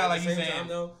not like at the same time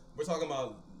though. We're talking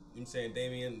about. I'm saying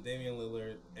Damian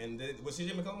Lillard, and was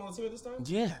CJ McCollum on the team at this time?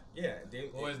 Yeah. Yeah.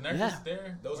 Was Nurkic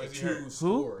there? Those are two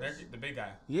scores. Nurkic, the big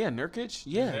guy. Yeah, Nurkic.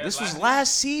 Yeah, this was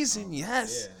last season.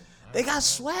 Yes. Yeah. They got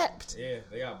swept. Yeah,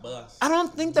 they got bust. I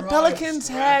don't think the Pelicans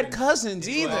had Cousins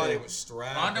either.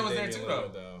 Rondo was there too,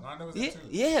 though. Rondo was there too.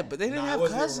 Yeah, but they didn't have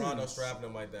Cousins. Rondo strapping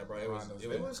them like that, bro. It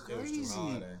was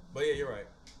crazy. But yeah, you're right.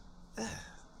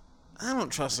 I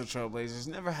don't trust the Trailblazers.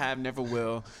 Never have, never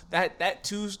will. That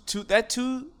two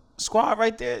squad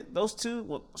right there, those two,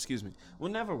 will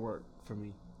never work for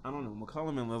me. I don't know.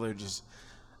 McCollum and Lillard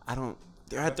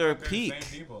they're at their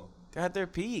peak. They're at their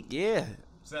peak, yeah.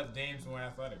 Except Dame's more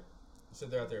athletic. You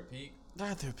said they're at their peak? They're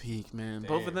at their peak, man. Damn.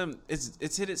 Both of them,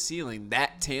 it's hit its ceiling.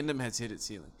 That tandem has hit its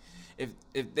ceiling.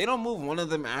 If they don't move one of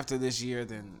them after this year,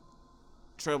 then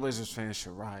Trailblazers fans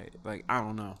should riot. Like, I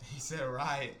don't know. He said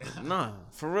riot. Nah,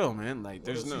 for real, man. Like,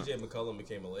 there's no. CJ McCollum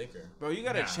became a Laker. Bro, you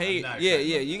gotta trade. Yeah,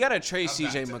 you gotta trade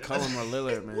CJ McCollum or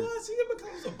Lillard, man. What? CJ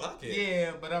McCollum's a bucket.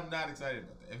 Yeah, but I'm not excited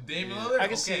about that. If Damian Lillard, I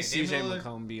can see CJ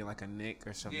McCollum being like a Knick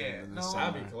or something. Yeah, in the I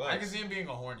summer. can see him being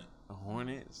a Hornet. A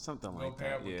Hornet, something Go like pair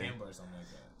that. up with Yeah. Kemba or something like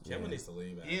that. Kemba needs to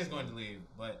leave. He is going to leave,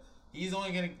 but he's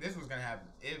only gonna. This was gonna happen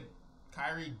if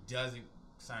Kyrie doesn't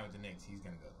sign with the Knicks. He's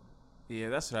gonna go. Yeah,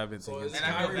 that's what I've been thinking. So is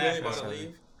Kyrie really about to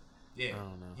leave? Yeah, I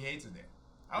don't know. He hates it there.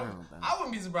 I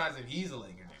wouldn't be surprised if he's a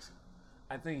Laker next year.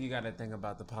 I think you got to think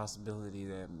about the possibility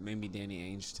that maybe Danny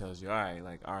Ainge tells you, all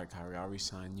right, Kyrie, I'll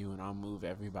resign you and I'll move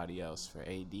everybody else for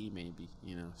AD, maybe,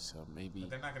 so maybe. But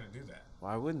they're not going to do that.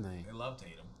 Why wouldn't they? They love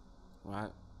Tatum. Why?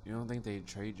 You don't think they'd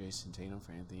trade Jason Tatum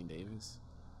for Anthony Davis?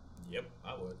 Yep,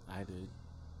 I would. I did.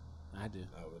 I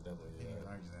would definitely do that.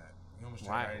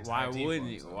 Why wouldn't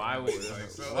you? Why would?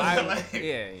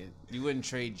 Yeah, you wouldn't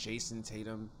trade Jason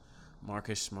Tatum,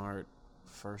 Marcus Smart,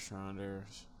 first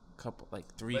rounders, couple like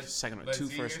two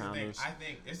first rounders. I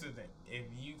think it's the thing. If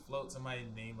you float somebody's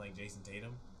name like Jason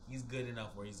Tatum, he's good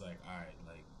enough where he's like, all right,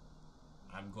 like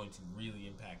I'm going to really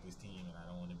impact this team, and I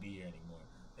don't want to be here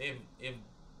anymore. If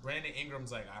Brandon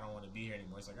Ingram's like, I don't want to be here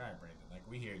anymore, it's like, all right, Brandon, like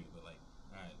we hear you, but like,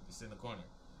 all right, just sit in the corner.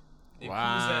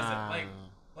 Wow.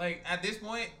 Like at this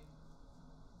point.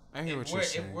 I hear what you're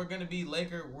saying. If we're gonna be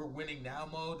Laker, we're winning now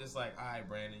mode. It's like, all right,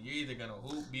 Brandon, you're either gonna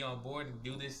hoop, be on board, and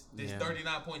do this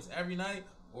 39 points every night,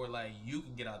 or like you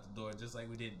can get out the door just like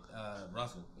we did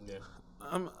Russell. Yeah.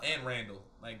 And Randall.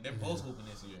 Like they're both hooping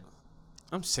this year.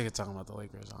 I'm sick of talking about the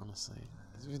Lakers, honestly.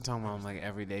 We've been talking about them like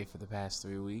every day for the past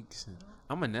 3 weeks. And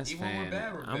I'm a Nets fan.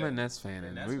 I'm a Nets fan,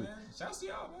 and Shouts to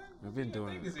y'all, man. We've been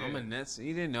doing. I'm a Nets.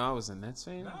 You didn't know I was a Nets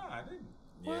fan? Nah, I didn't.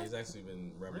 Yeah, he's actually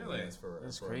been representing us for.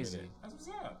 That's for crazy. A minute. That's what's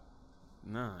up.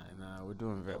 Nah, we're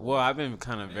doing very well. I've been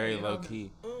kind of very low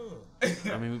key.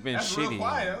 I mean, we've been That's shitty. Real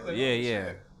quiet. I was like,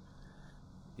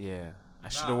 Yeah. I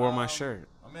should have worn my shirt.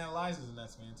 My man Eliza's a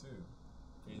Nets fan too.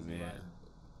 Yeah.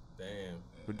 Damn.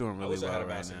 We're doing really well right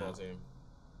basketball now. Team.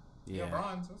 Yeah.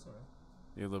 LeBron, so sorry.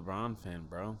 You're a LeBron fan,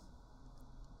 bro.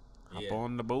 Hop Yeah.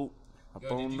 on the boat. Hop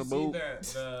Yo, on did the you boat.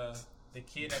 see the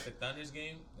kid at the Thunder's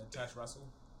game that touched Russell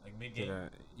like mid game?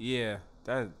 Yeah,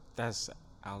 that's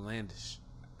outlandish.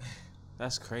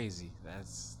 That's crazy.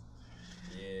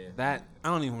 That I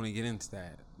don't even want to get into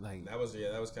that. Like that was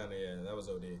kind of that was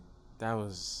OD. That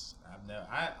was.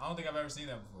 I don't think I've ever seen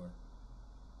that before.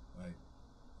 Like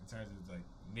in terms of like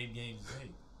mid game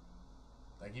mistake.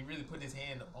 Like he really put his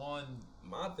hand on.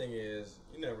 My thing is,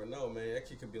 you never know, man. That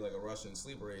kid could be like a Russian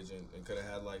sleeper agent and could have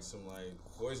had like some like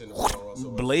poison in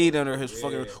Russell blade under his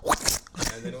fucking.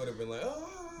 And then it would have been like, oh.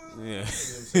 Yeah.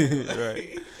 You know what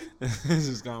right. This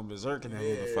is gone berserk in that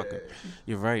motherfucker.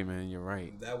 You're right, man. You're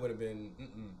right. That would have been.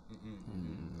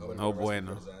 No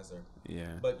bueno.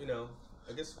 Yeah. But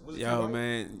I guess. Yo,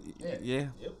 man. Yeah.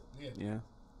 Yep. Yeah.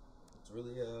 It's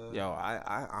really. Yo,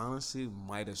 I honestly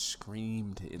might have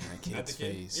screamed in that kid's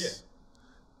face.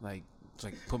 Yeah. Like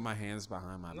put my hands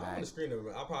behind my back. I would have screamed.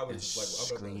 I probably just like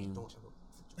screamed.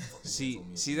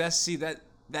 See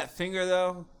that finger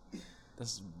though.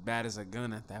 That's as bad as a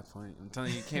gun at that point. I'm telling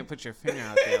you, you can't put your finger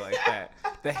out there like that.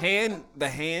 The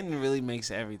hand really makes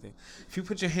everything. If you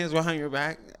put your hands behind your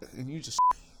back and you just,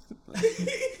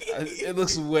 it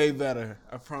looks way better.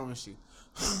 I promise you.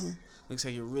 Looks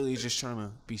like you're really just trying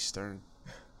to be stern.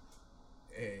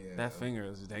 Hey, that finger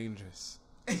is dangerous.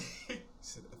 The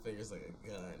finger's like a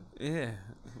gun. Yeah.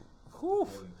 Whew.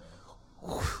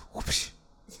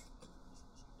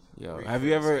 Yo,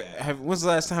 when's the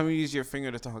last time you used your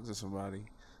finger to talk to somebody?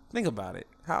 Think about it.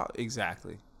 How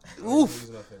exactly? Oof.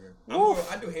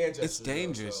 I do hand gestures. It's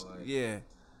dangerous. Though, so yeah.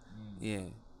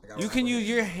 You can use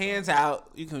your hands out.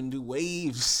 You can do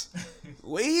waves.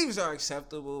 Waves are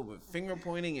acceptable, but finger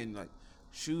pointing and like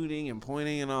shooting and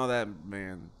pointing and all that,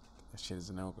 man, that shit is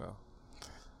a no-go.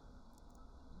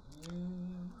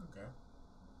 Okay.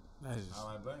 How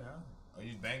I bang, huh? Oh,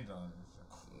 you banged on it.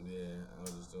 Yeah, I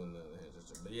was just doing the hand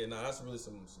gesture. But yeah, that's really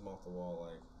some off the wall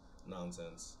like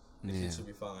nonsense. The kid should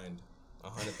be fined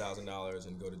 $100,000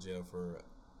 and go to jail for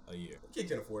a year. The kid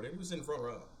can afford it. He was in front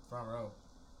row. Front row.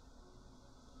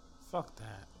 Fuck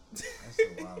that. That's so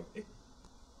wild.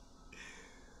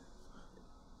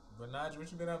 But Naj,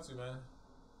 what you been up to, man?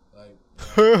 Like,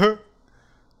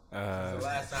 the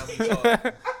last time we talked.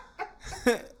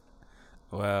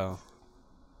 Well,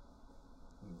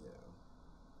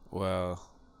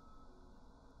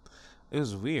 it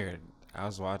was weird. I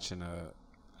was watching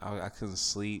I couldn't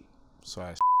sleep,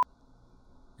 so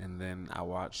and then I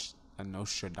watched a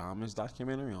Nostradamus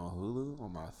documentary on Hulu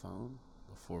on my phone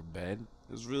before bed.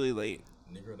 It was really late.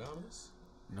 Negrodamus?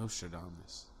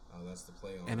 Nostradamus. Oh, that's the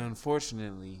play on. And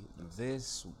unfortunately,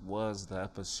 this was the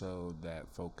episode that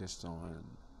focused on.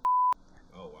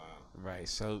 Oh wow. Right,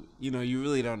 so you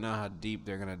really don't know how deep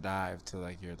they're gonna dive till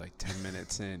like you're like 10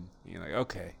 minutes in. You're like,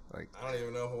 okay, like I don't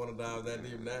even know if I want to dive that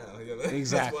deep now.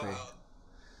 Exactly.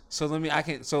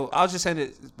 So I'll just end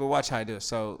it, but watch how I do it.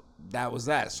 So that was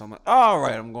that. So I'm like, all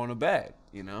right, I'm going to bed.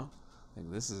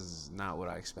 Like this is not what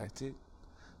I expected.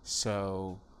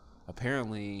 So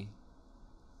apparently,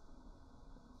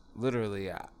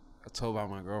 literally, I told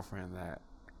my girlfriend that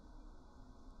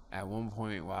at one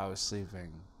point while I was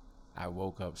sleeping, I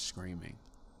woke up screaming.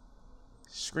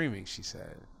 Screaming, she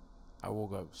said. I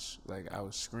woke up like I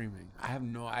was screaming. I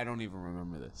don't even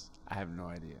remember this. I have no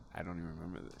idea. I don't even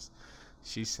remember this.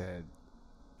 She said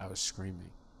I was screaming.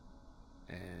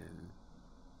 And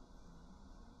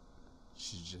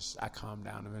I calmed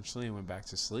down eventually and went back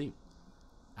to sleep.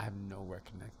 I have no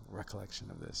recollection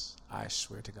of this. I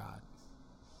swear to God.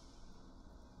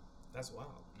 That's wild.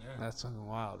 Yeah. That's fucking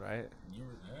wild, right?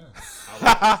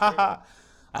 Yeah.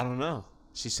 I don't know.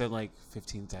 She said like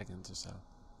 15 seconds or so.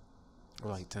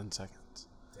 Or like 10 seconds.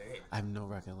 Damn. I have no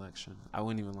recollection. I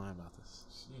wouldn't even lie about this.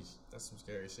 Jeez, that's some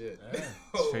scary shit. Yeah.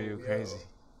 It's pretty crazy.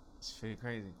 It's pretty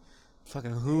crazy.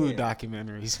 Fucking Hulu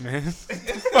documentaries, man.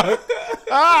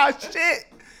 Shit.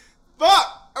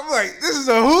 Fuck. I'm like, this is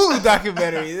a Hulu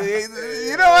documentary.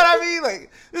 You know what I mean? Like,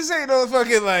 this ain't no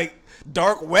fucking like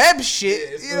dark web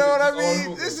shit. You know what I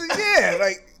mean? This is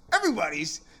like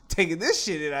everybody's taking this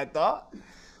shit in. I thought.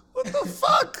 What the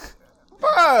fuck,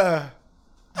 bruh?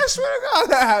 I swear to God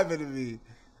that happened to me.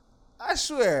 I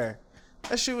swear,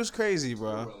 that shit was crazy,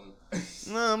 bro.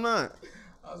 No, I'm not.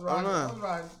 I was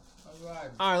riding.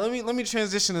 All right, let me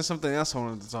transition to something else I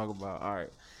wanted to talk about. All right,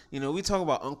 we talk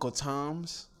about Uncle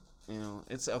Tom's.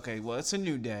 It's okay. Well, it's a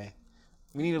new day.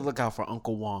 We need to look out for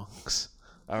Uncle Wongs.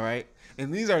 All right,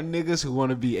 and these are niggas who want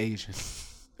to be Asian.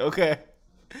 Okay,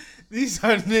 these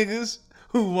are niggas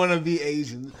who want to be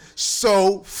Asian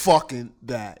so fucking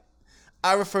bad.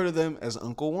 I refer to them as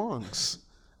Uncle Wongs,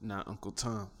 not Uncle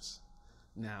Toms.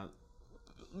 Now,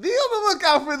 be on the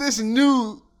lookout for this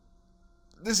new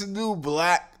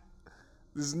black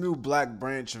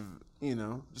branch of,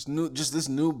 just this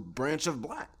new branch of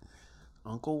black.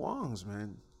 Uncle Wongs,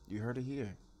 man. You heard it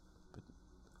here. But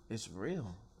it's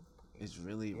real. It's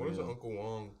really real. What does Uncle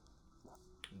Wong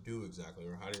do exactly?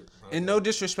 Or how in no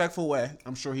disrespectful way,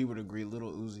 I'm sure he would agree,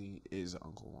 Little Uzi is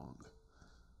Uncle Wong.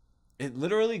 It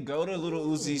literally, go to Little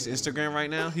Uzi's Instagram right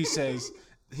now. He says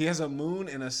he has a moon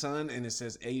and a sun, and it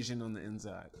says Asian on the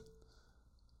inside.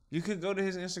 You could go to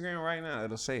his Instagram right now.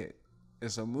 It'll say it.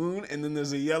 It's a moon, and then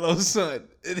there's a yellow sun,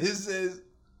 and it says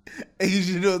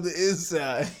Asian on the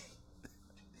inside.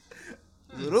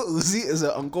 Little Uzi is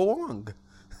an Uncle Wong.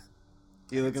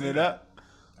 You looking it up?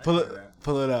 Pull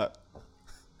it up.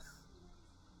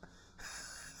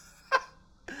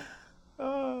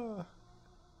 Oh,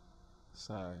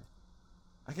 sorry.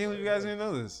 I can't believe you guys didn't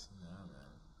know this.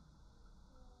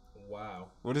 Wow.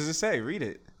 What does it say? Read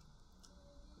it.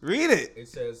 Read it. It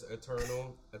says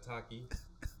Eternal Ataki.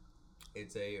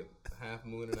 It's a half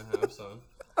moon and a half sun.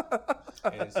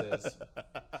 And it says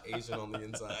Asian on the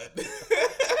inside.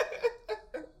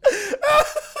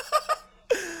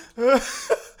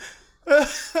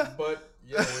 But,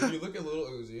 yeah, when you look at Little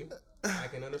Uzi, I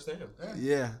can understand him.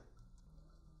 Yeah.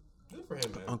 Good for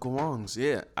him, man. Uncle Wong's,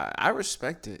 yeah. I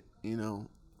respect it. They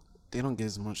don't get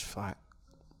as much flack.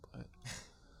 But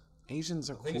Asians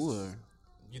are cooler.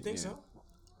 You think so?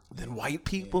 Than white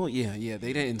people? Yeah.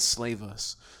 They didn't enslave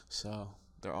us. So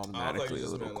they're automatically a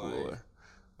little cooler.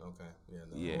 Okay.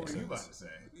 Yeah. What were you about to say?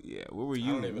 Yeah. What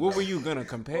were you gonna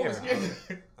compare?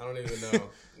 I don't even know.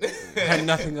 Had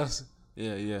nothing else.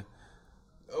 Yeah.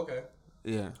 Okay.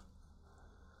 Yeah.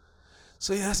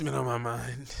 So yeah, that's been on my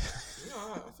mind. Yeah,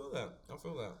 I feel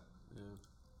that.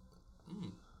 Yeah.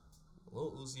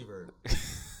 Lil Uzi Vert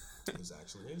is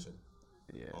actually Asian.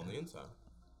 Yeah. On the inside.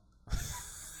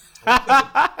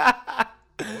 I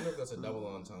wonder if that's a double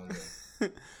entendre.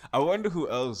 I wonder who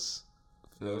else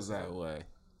feels that way.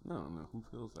 No, who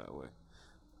feels that way?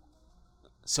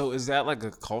 So is that like a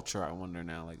culture? I wonder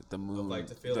now, like the moon, like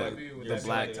to feel like the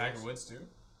black Tiger Woods too.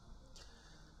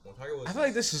 Well, Tiger Woods. I feel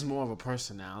like this is more of a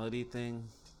personality thing,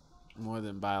 more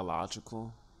than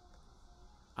biological.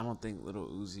 I don't think Little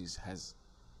Uzi's has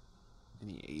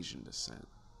any Asian descent.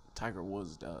 Tiger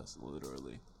Woods does,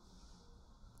 literally.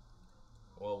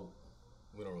 Well,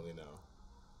 we don't really know.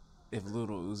 If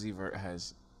Little Uzi Vert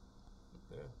has...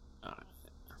 Yeah.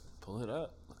 Pull it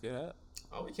up. Look it up.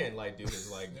 Oh, we can't, do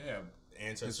his,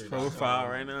 ancestry. His profile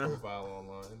right now? Profile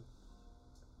online.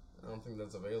 I don't think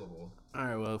that's available. All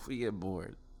right, well, if we get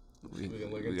bored, We can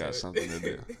look into got it. something to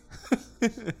do.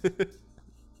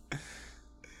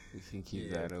 We can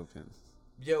keep that open.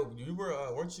 Yo, you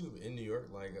weren't you in New York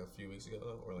like a few weeks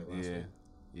ago or like last week?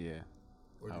 Yeah.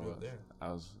 Where'd you go up there?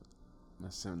 I was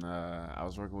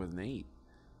working with Nate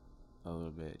a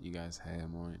little bit. You guys had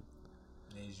him on.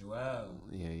 Nate Joel.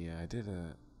 Yeah.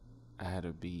 I had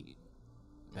a beat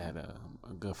that a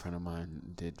good friend of mine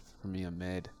did for me, a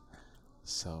med.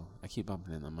 So I keep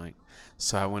bumping in the mic.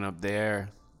 So I went up there.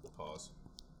 Pause.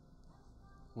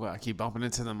 Well, I keep bumping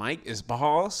into the mic. It's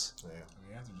pause. Yeah. I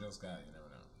mean, after Joe Scott, you never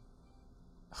know.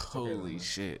 Holy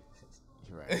shit.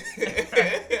 You're right.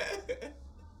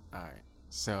 All right.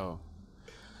 So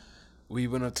we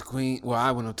went up to Queens. Well,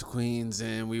 I went up to Queens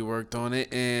and we worked on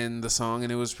it and the song,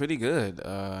 and it was pretty good.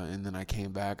 And then I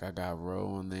came back. I got Ro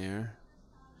on there.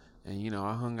 And, you know,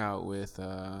 I hung out with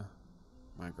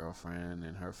my girlfriend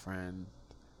and her friend.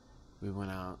 We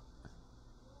went out.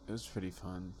 It was pretty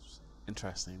fun.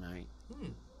 Interesting night.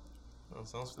 Well,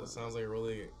 sounds like a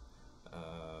really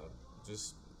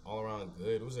just all around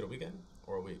good. Was it a weekend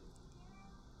or a week?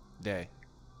 Day.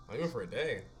 Oh, you went for a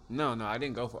day? No, I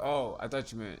didn't go for... Oh, I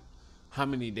thought you meant how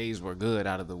many days were good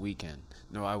out of the weekend.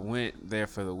 No, I went there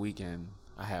for the weekend.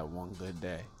 I had one good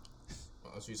day.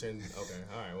 Oh, so you're saying... Okay,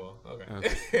 all right, well,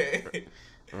 okay.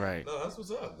 Right. No, that's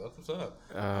what's up.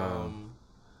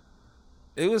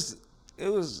 It was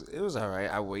all right.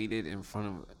 I waited in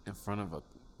front of a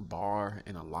bar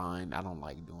in a line. I don't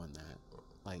like doing that.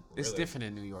 Like, it's Really? different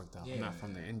in New York, though. Yeah. I'm not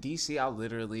from there. In DC, I'll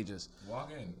literally just...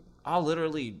 Walk in. I'll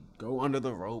literally go under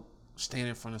the rope, stand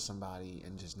in front of somebody,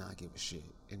 and just not give a shit.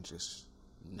 And just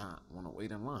not want to wait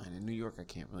in line. In New York, I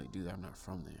can't really do that. I'm not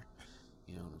from there.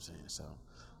 You know what I'm saying? So,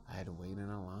 I had to wait in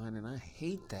a line, and I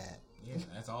hate that. Yeah,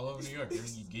 that's all over New York. You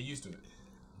get used to it.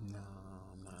 No,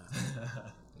 I'm not.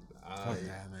 Fuck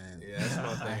that, man. Yeah, that's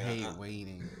my thing. I hate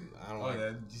waiting. I don't like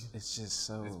that. It's just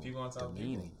so It's people on top of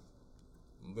demeaning.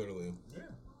 literally. Yeah.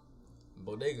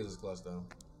 Bodegas is clutch though.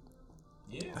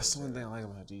 Yeah. That's the one thing I like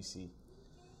about DC.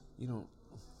 You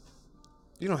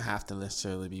don't have to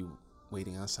necessarily be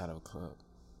waiting outside of a club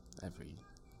every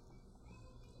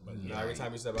Every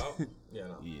time you step out? Yeah,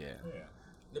 no. Yeah.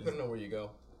 Depending on where you go.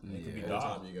 It could be Every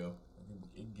dog. time you go.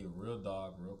 It can get real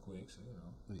dog real quick, so you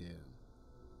know. Yeah.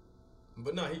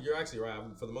 But no, you're actually right.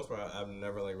 For the most part, I've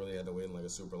never like really had to wait in like a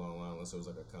super long line unless it was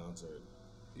like a concert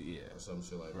Yeah. or some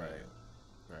shit like that.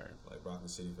 Right. Like Broccoli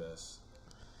City Fest.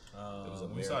 was a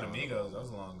We saw the marathon. Migos. That was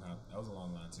a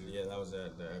long line too. Yeah, that was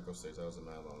at the Acoustic. That was a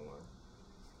mad long line.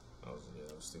 That was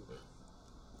stupid.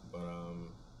 But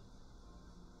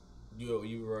you were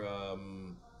you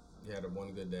had a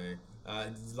one good day.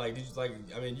 Did you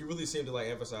I mean, you really seemed to like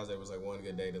emphasize that it was like one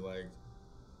good day. Did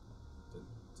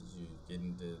you get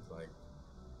into like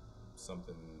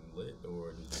something lit,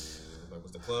 or did you like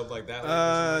was the club like that?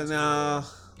 No.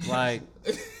 Like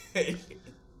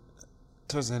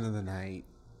towards the end of the night,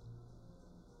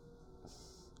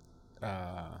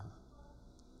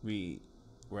 we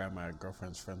were at my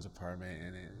girlfriend's friend's apartment,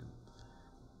 and then,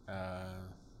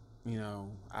 you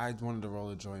know, I wanted to roll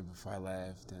a joint before I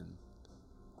left, and,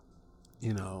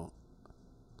 you know,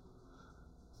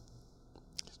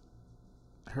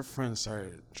 her friend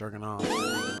started jerking off in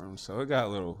the room, so it got a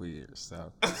little weird,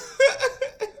 so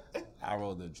I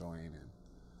rolled the joint, and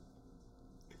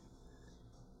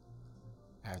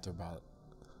after about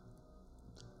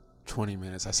 20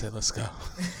 minutes, I said, let's go.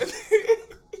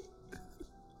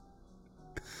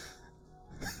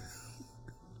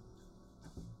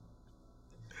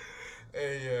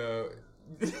 Hey,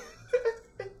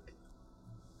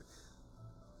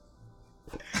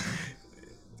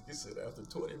 you said after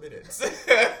 20 minutes.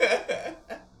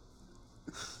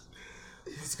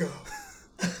 Let's go.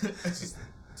 Just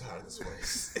tired of this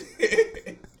place.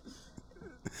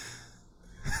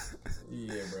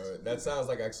 Yeah, bro. That sounds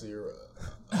like actually your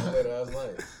late ass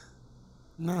night.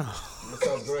 No. That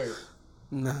sounds great.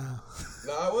 No.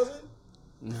 No, I wasn't?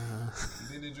 No. You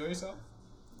didn't enjoy yourself?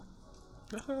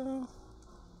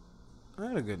 I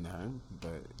had a good night,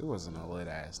 but it wasn't a lit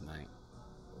ass night.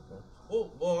 Okay. Well,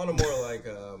 on a more like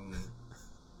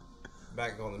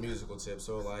back on the musical tip.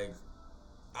 So like,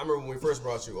 I remember when we first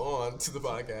brought you on to the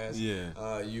podcast.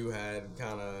 Yeah. You had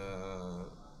kind of,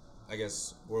 I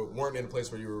guess, weren't in a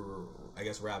place where you were, I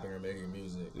guess, rapping or making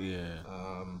music. Yeah.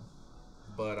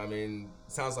 But I mean,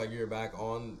 sounds like you're back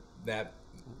on that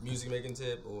music making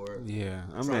tip, or Yeah.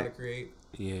 trying to create.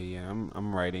 Yeah.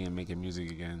 I'm writing and making music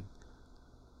again.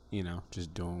 You know,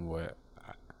 just doing what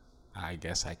I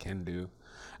guess I can do.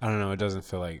 I don't know. It doesn't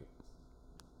feel like.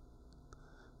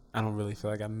 I don't really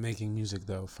feel like I'm making music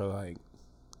though for like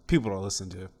people to listen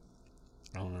to.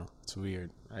 I don't know. It's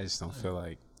weird. I just don't feel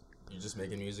like You're just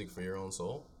making music for your own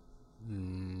soul?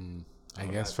 I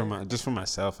guess for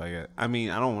myself, I guess. I mean,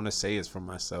 I don't want to say it's for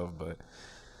myself, but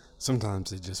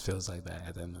sometimes it just feels like that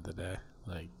at the end of the day.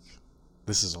 Like,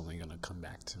 this is only going to come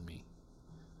back to me.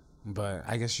 But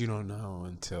I guess you don't know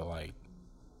until, like,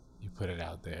 you put it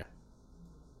out there.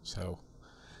 So,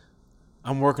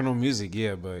 I'm working on music,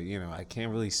 yeah, but, you know, I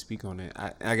can't really speak on it.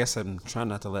 I guess I'm trying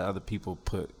not to let other people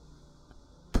put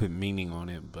meaning on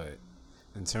it, but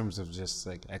in terms of just,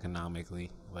 like, economically,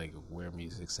 like, where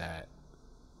music's at,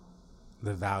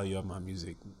 the value of my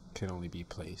music can only be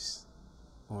placed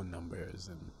on numbers.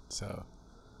 And so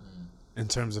in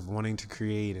terms of wanting to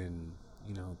create and,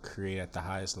 you know, create at the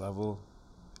highest level,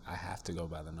 I have to go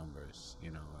by the numbers.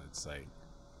 You know, it's like,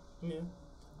 yeah,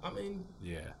 I mean,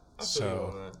 yeah. I feel you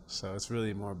on that. So it's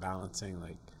really more balancing.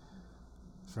 Like,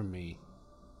 for me,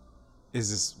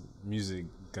 is this music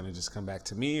gonna just come back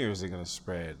to me, or is it gonna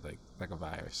spread like a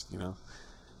virus? You know,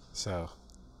 so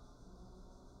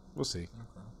we'll see.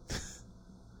 Okay.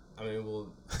 I mean,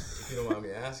 well, if you don't mind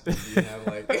me asking, do you have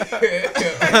like?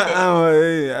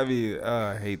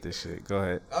 I hate this shit. Go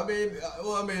ahead. I mean,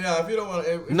 if you don't want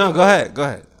to. No, go ahead.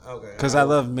 Okay. Because I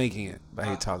love making it, but I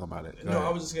hate talking about it. I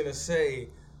was just gonna say,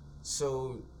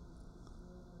 so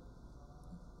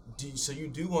you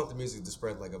do want the music to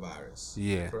spread like a virus?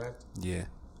 Yeah. Correct. Yeah.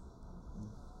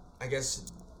 I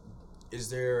guess, is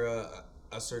there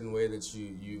a certain way that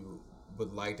you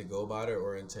would like to go about it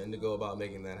or intend to go about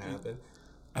making that happen?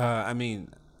 I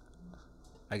mean,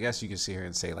 I guess you can sit here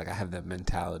and say, like, I have that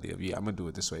mentality of, yeah, I'm going to do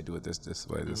it this way, do it this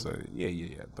way, this way.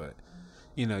 Yeah. But,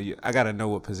 you know, I got to know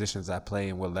what positions I play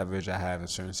and what leverage I have in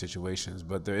certain situations.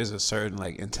 But there is a certain,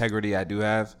 like, integrity I do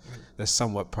have that's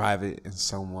somewhat private and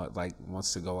somewhat, like,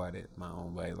 wants to go at it my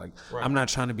own way. Like, right. I'm not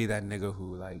trying to be that nigga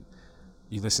who, like,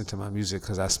 you listen to my music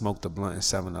because I smoked a blunt in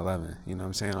 7-Eleven. You know what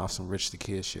I'm saying? Off some Rich the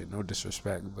Kid shit. No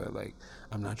disrespect, but, like,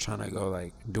 I'm not trying to go,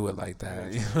 like, do it like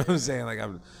that. You know what I'm saying? Like, I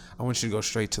want you to go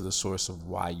straight to the source of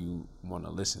why you want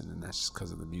to listen, and that's just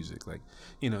because of the music. Like,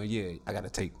 you know, yeah, I got to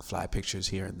take fly pictures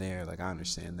here and there. Like, I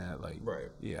understand that. Like, right.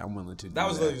 Yeah, I'm willing to do that. That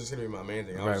was literally just going to be my main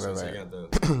thing. I was just going to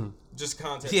say, the just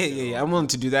content. Yeah. I'm willing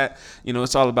to do that. You know,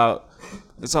 it's all about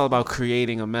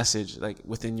creating a message, like,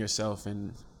 within yourself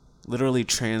and literally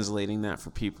translating that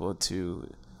for people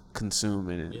to consume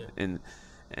and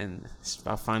it's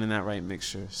about finding that right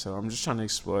mixture. So I'm just trying to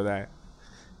explore that,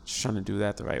 just trying to do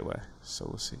that the right way. So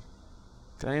we'll see.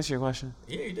 Did I answer your question?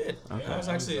 Yeah, you did. Okay. Yeah,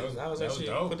 that was actually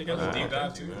put together a deep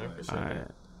dive too, man. All right.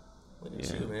 Look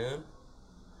at you, man.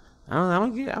 I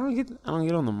don't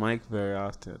get on the mic very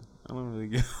often. I don't really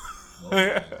get.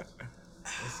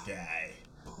 This guy.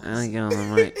 I don't get on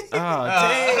the mic. Oh,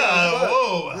 damn.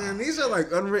 Whoa. Man, these are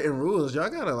like unwritten rules. Y'all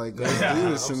gotta like go do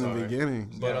this in the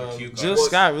beginning. But Jill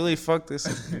Scott really fucked this.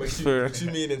 What you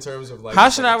mean in terms of like? How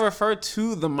should I refer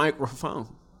to the microphone?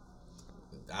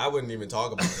 I wouldn't even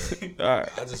talk about it. All right.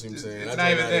 I just am saying. It's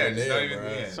not even there.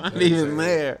 It's not even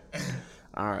there.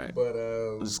 All right. But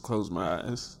I'll just close my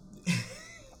eyes.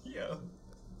 Yo.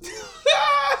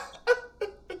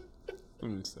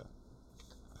 Let me stop.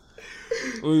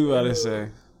 What you about to say?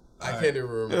 I can't even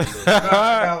remember.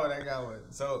 I got one.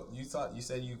 So you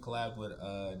said you collabed with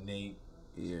Nate.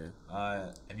 Yeah.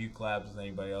 Have you collabed with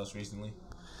anybody else recently?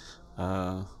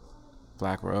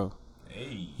 Black Row.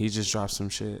 Hey. He just dropped some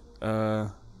shit.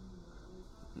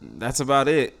 That's about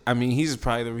it. I mean, he's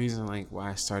probably the reason like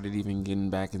why I started even getting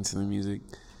back into the music.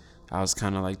 I was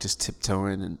kind of like just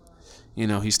tiptoeing, and you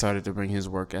know, he started to bring his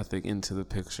work ethic into the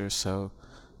picture. So,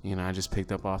 you know, I just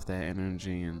picked up off that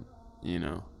energy, and you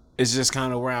know, it's just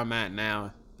kind of where I'm at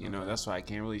now. You know, that's why I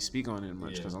can't really speak on it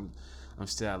much because I'm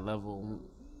still at level.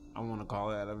 I want to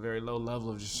call it at a very low level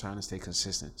of just trying to stay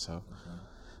consistent. So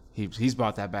he's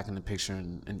brought that back in the picture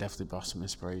and definitely brought some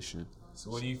inspiration. So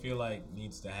what do you feel like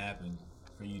needs to happen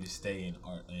for you to stay in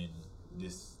art in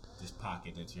this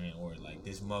pocket that you're in, or like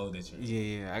this mode that you're in?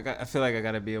 Yeah. I feel like I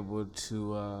gotta be able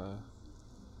to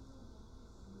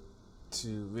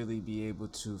really be able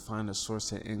to find a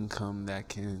source of income that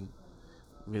can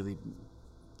really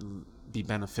be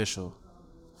beneficial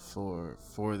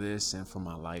for this and for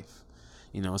my life.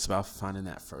 You know, it's about finding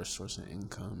that first source of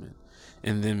income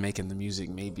and then making the music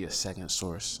maybe a second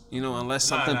source. You know, unless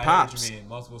something pops. I know what you mean.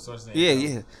 Multiple sources of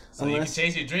income. Yeah. So you can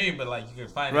chase your dream, but like you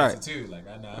can finance it too. Like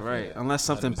I know. Right. Unless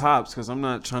something pops, because I'm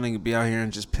not trying to be out here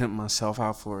and just pimp myself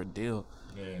out for a deal.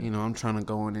 Yeah. You know, I'm trying to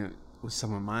go in it with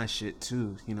some of my shit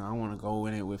too. You know, I want to go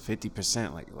in it with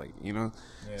 50%. Like you know.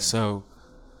 Yeah. So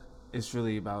it's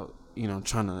really about, you know,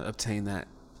 trying to obtain that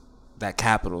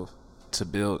capital to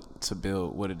build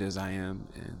what it is I am.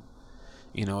 And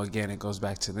you know, again, it goes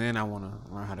back to then I want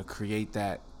to learn how to create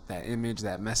that that image,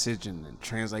 that message, and then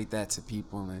translate that to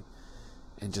people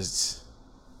and just,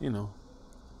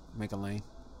 make a lane.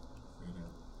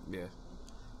 Yeah.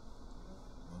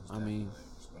 I mean,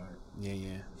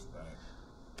 yeah.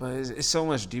 But it's so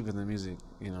much deeper than music.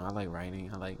 I like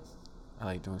writing. I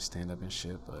like doing stand up and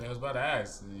shit. But I was about to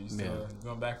ask. You still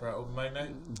going back for an open mic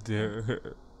night?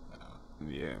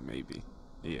 Yeah, maybe.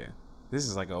 Yeah. This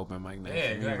is like an open mic night. Yeah,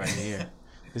 exactly. Right here.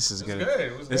 This is good.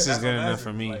 This is good enough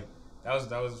for me. Like,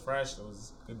 that was fresh. It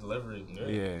was good delivery.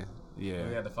 Yeah.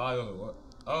 We had the follow. What?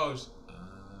 Oh. Okay.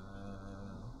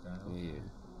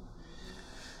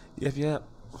 Yeah. Yep.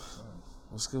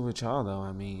 What's good with y'all though?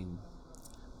 I mean,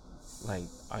 like,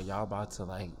 are y'all about to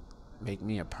like make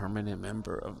me a permanent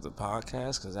member of the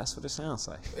podcast? Because that's what it sounds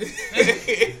like.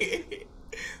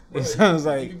 It sounds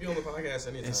like you can be on the podcast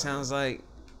anytime. It sounds like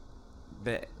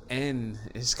the N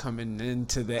is coming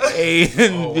into the A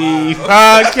and B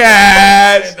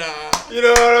podcast. You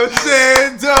know what I'm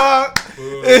saying, dog?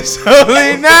 It's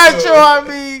only natural. I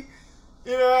mean,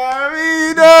 you know what I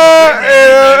mean, dog?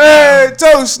 Hey,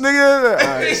 toast, nigga. All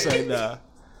right, say nah.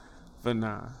 But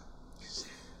nah.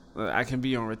 I can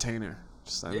be on retainer.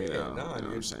 Just let me know. You know what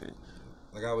I'm saying?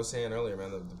 Like I was saying earlier,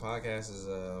 man, the podcast is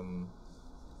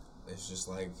it's just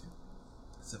like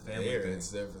it's a family thing. It's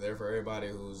there for everybody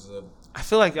who's. I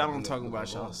feel like y'all don't talk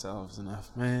about yourselves enough,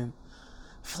 man.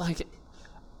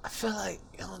 I feel like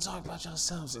y'all don't talk about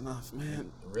yourselves enough,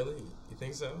 man. Really? You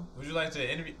think so? Would you like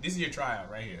to interview? This is your tryout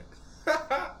right here.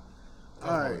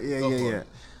 All right, yeah.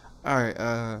 All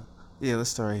right, yeah.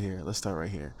 Let's start right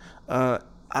here.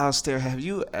 Alistair, have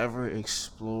you ever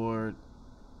explored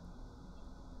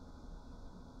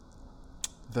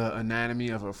the anatomy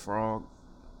of a frog?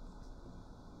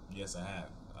 Yes, I have.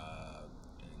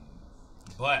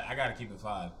 But I gotta keep it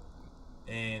 5.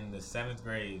 In the 7th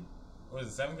grade, what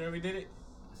was it? 7th grade we did it.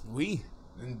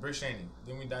 In Brick Cheney,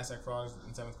 didn't we dissect frogs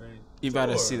in 7th grade? You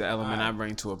better see the element I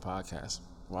bring to a podcast.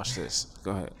 Watch this.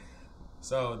 Go ahead.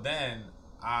 So then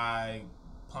I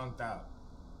punked out.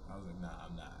 I was like, nah,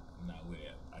 I'm not with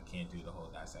it. I can't do the whole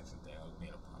dissection thing. I was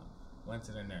being a punk. Went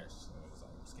to the nurse. So it was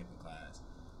like skipping class.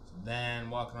 So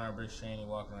then walking around Brick Cheney.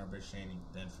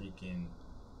 Then freaking,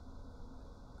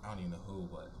 I don't even know who,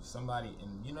 but somebody,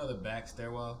 and the back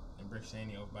stairwell in Brick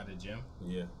Cheney over by the gym?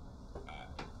 Yeah. So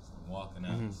I'm walking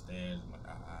up the stairs. I'm like,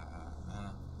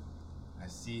 I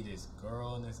see this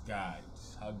girl and this guy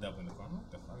just hugged up in the corner.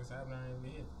 What the fuck is happening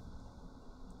right here?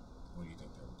 What do you think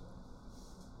they were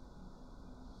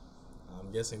doing?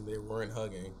 I'm guessing they weren't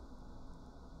hugging.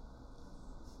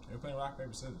 They were playing rock,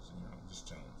 paper, scissors, just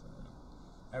chilling. So,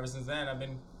 ever since then, I've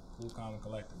been cool, calm, and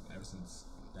collected. Ever since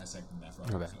dissecting that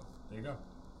frog. Okay. So, there you go.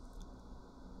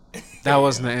 That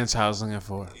wasn't the answer I was looking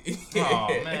for. Oh,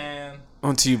 man.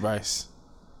 On to you, Bryce.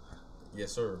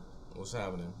 Yes, sir. What's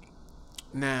happening?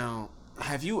 Now,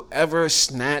 have you ever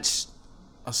snatched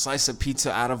a slice of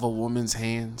pizza out of a woman's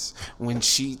hands when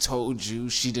she told you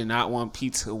she did not want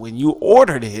pizza when you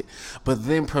ordered it, but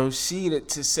then proceeded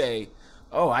to say,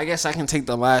 oh, I guess I can take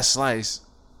the last slice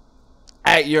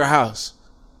at your house?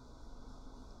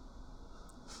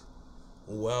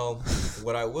 Well,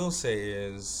 what I will say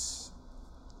is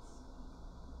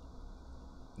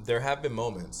there have been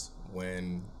moments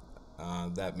when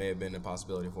that may have been a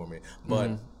possibility for me.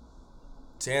 But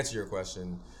to answer your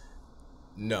question,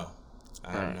 no.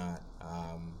 I have not.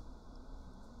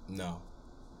 No.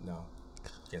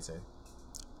 Can't say.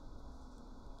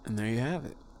 And there you have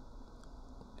it.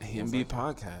 AMB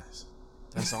podcast.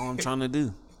 That's all I'm trying to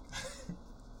do.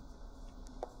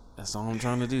 That's all I'm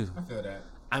trying to do. I feel that.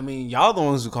 I mean, y'all the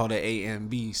ones who called it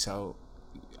AMB, so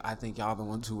I think y'all the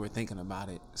ones who were thinking about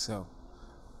it. So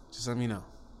just let me know.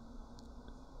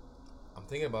 I'm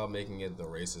thinking about making it the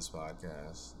racist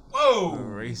podcast. Whoa!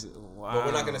 Racist. Wow. But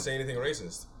we're not going to say anything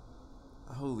racist.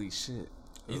 Holy shit.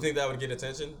 You think that would get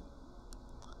attention?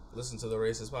 Listen to the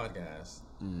racist podcast.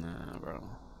 Nah, bro. No?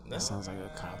 That sounds like a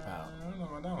cop out. I don't know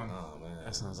about that one. Oh man.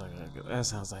 That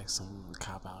sounds like some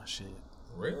cop out shit.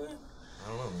 Really? I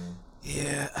don't know, man.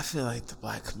 Yeah, I feel like the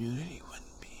black community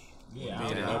wouldn't be. Yeah, I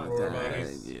don't know know about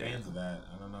fans of that.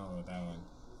 I don't know about that one.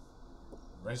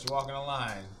 Race, you're walking a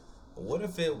line. What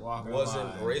if it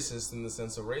wasn't racist in the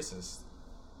sense of racist?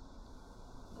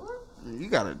 You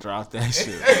gotta drop that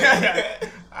shit.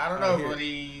 I don't know,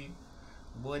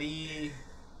 buddy.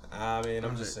 I mean,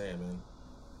 I'm just saying, man.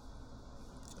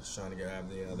 Just trying to have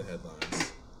the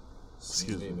headlines.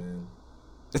 Excuse me, man.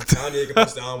 Kanye can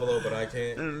push the envelope, but I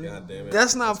can't. God damn it.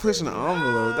 That's not pushing the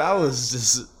envelope. That was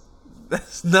just.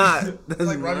 That's not. That's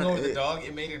like running not over the dog.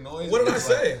 It made a noise. What did I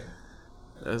say?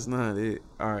 That's not it.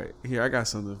 All right, here I got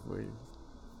something for you.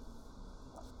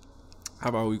 How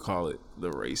about we call it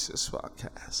the Racist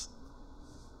Podcast?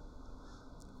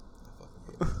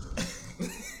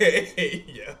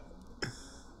 Yeah.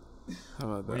 How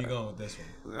about that? Where you going with this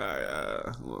one? All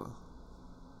right. Well,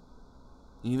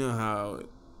 you know how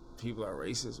people are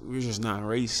racist. We're just not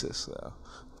racist though,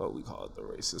 but we call it the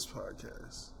Racist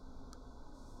Podcast.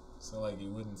 So like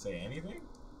you wouldn't say anything?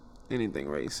 Anything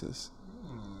racist?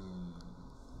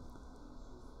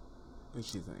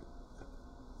 What you think?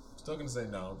 Still gonna say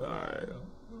no, but All right.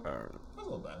 a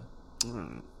little better. All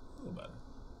right. A little better.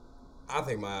 I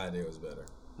think my idea was better.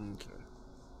 Okay.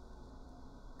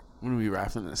 When are we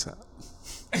wrapping this up?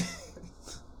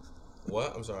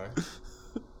 What? I'm sorry.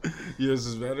 Yours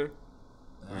is better?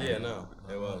 Yeah, no,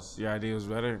 it was. Your idea was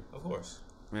better? Of course.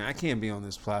 Man, I can't be on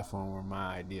this platform where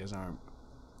my ideas aren't.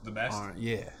 The best?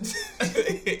 Yeah.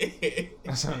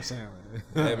 That's what I'm saying,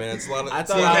 man. Hey, man, it's a lot of I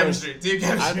it's a thought lot I of- was. Team chemistry.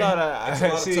 I thought it's a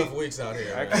lot see, of tough weeks out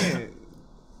here. I Man. can't.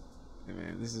 Hey,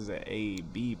 man, this is an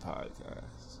A-B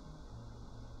podcast.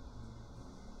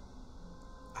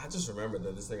 I just remembered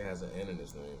that this thing has an N in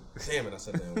his name. Damn it, I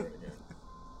said that word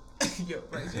again. Yo,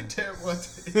 Bryce, you're terrible at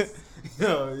this.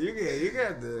 No, you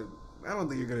got the. I don't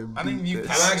think you're gonna beat I think you this.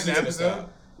 I'm actually gonna episode.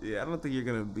 stop. Yeah, I don't think you're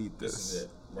gonna beat this. This is it.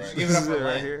 Right. Give it up This for is right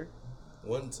Lent. here.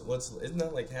 What's isn't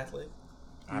that like Catholic?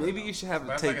 I don't Maybe know. you should have But to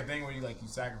that's take. like a thing where you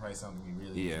sacrifice something you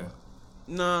really Yeah. want.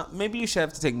 Nah, maybe you should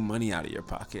have to take money out of your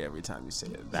pocket every time you say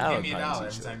it. That Give would me a probably dollar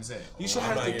teach every time you say it. You should I'm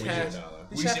have not to giving you a cash. dollar. You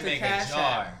We should should have to make cash a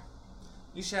jar. app.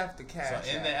 You should have to cash. So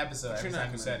in app. the episode, But every you're not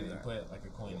time you gonna said do it, you that. put like a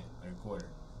coin in, like a quarter.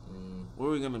 Where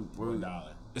are we gonna? $1.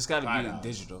 It's got to be $5.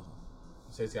 digital.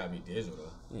 You say it's gotta be digital.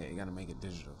 Yeah, you got to make it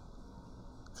digital.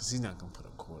 Cause he's not gonna put a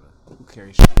quarter. Who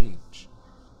carries change?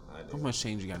 I How do. much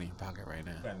change you got in your pocket right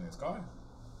now? Got in his car.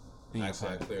 In your Actually,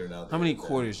 I pocket. cleared it out. How many the other day.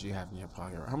 quarters do you have in your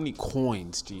pocket? How many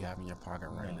coins do you have in your pocket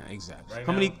right now? Exactly. Right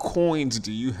How many now? coins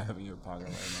do you have in your pocket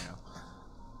right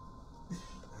now?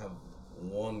 I have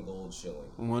one gold shilling.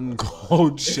 One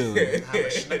gold shilling. Have a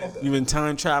schnickel. You been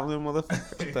time traveling,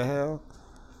 motherfucker? What the hell?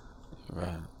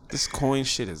 Right. This coin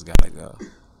shit has gotta go.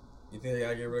 You think they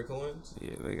gotta get rid of coins?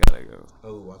 Yeah, they gotta go.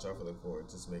 Oh, watch out for the cord.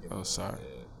 Just make it. Oh, sorry.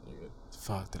 Yeah, you good.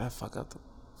 Fuck, did I fuck up the...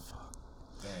 Fuck.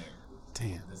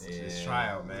 Damn. This is Yeah. just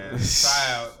tryout, man.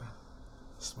 Tryout.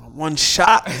 It's my one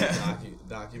shot.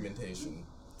 Documentation.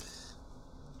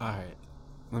 Alright,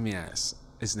 let me ask.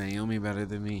 Is Naomi better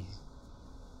than me?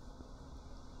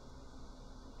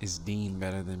 Is Dean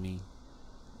better than me?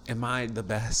 Am I the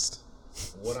best?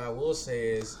 What I will say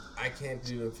is, I can't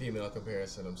do a female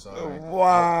comparison. I'm sorry.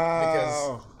 Wow.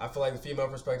 Because I feel like the female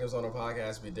perspectives on a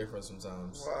podcast be different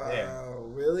sometimes. Yeah.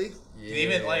 Really? Yeah.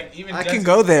 Even I Jesse, can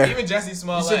go there. Even Jesse You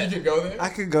Smollett. said you could go there? I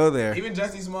could go there. Even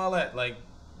Jesse Smollett, like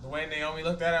the way Naomi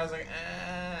looked at it, I was like,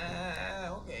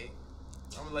 okay.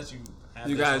 I'm gonna let you. Have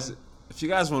You this guys, one. if you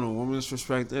guys want a woman's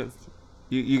perspective,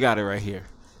 you got it right here.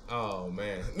 Oh,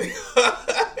 man.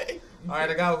 All right,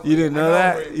 I got one for You didn't know I got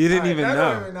that? one for You didn't All even no,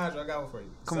 know. No, I got one for you.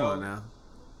 Come So, on now.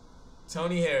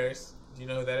 Tony Harris. Do you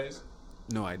know who that is?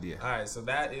 No idea. All right, so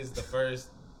that is the first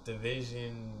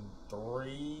Division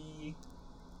III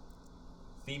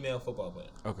female football player.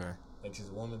 Okay. Like she's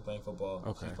a woman playing football.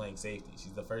 Okay. She's playing safety.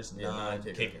 She's the first Yeah, non-kicker.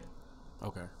 non-kicker.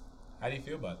 Okay. How do you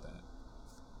feel about that?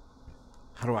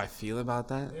 How do I feel about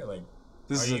that? Yeah, like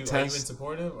This are is you a even test.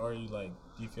 supportive, or are you like?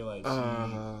 Do you feel like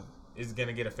she is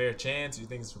gonna get a fair chance? Do you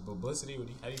think it's for publicity?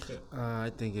 How do you feel? I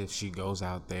think if she goes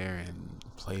out there and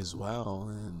plays well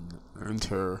and earns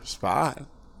her spot,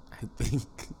 I think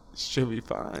she'll be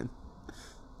fine.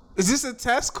 Is this a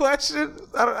test question?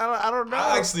 I don't know.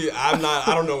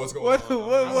 I don't know what's going What- on.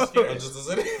 what- I'm what- just- I'm just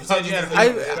listening. You said you had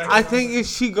a- I think if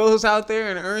she goes out there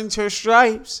and earns her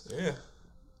stripes, Yeah.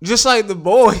 just like the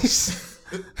boys,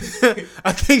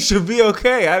 I think she'll be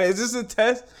okay. Is this a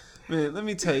test? Man, let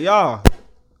me tell y'all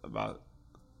about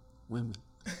women.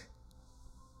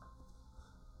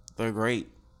 They're great.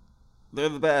 They're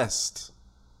the best.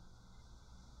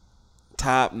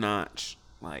 Top notch.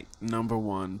 Like, number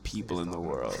one people in the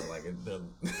world. Like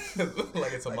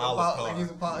it's a mileage car. he's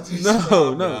a politician.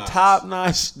 No, notch. top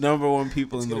notch number one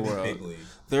people It's in the gonna be world. big league.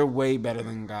 They're way better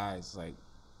than guys. Like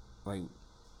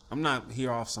I'm not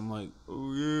here off some like,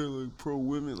 oh yeah, like pro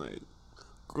women, like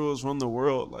girls run the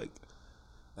world. Like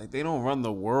they don't run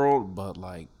the world, but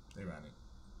like They run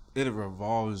it. it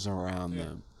revolves around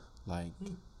them. Like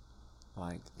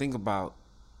think about.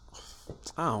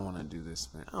 I don't want to do this,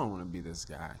 man. I don't want to be this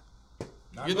guy.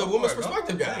 Nah, You're go the for woman's it, go.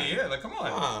 perspective guy. Yeah, like come on.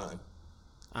 Come on.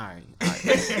 All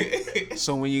right.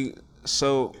 So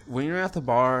when you're at the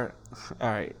bar, all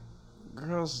right,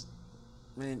 girls,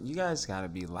 man, you guys gotta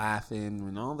be laughing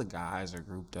when all the guys are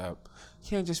grouped up. You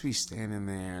can't just be standing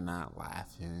there not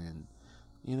laughing.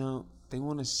 You know, They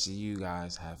want to see you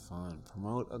guys have fun.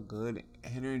 Promote a good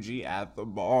energy at the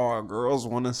bar. Girls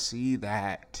want to see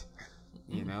that.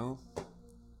 You know?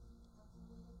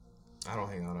 I don't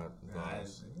hang out at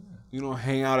bars. You don't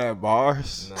hang out at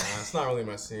bars? Nah, it's not really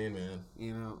my scene, man.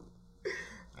 You know?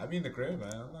 I be in the crib,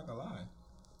 man. I'm not gonna lie.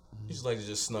 You just like to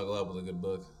just snuggle up with a good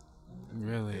book.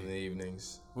 Really? In the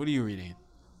evenings. What are you reading?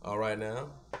 Right now?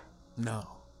 No.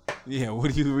 Yeah,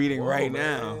 what are you reading right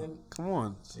now? Come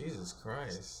on. Jesus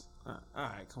Christ.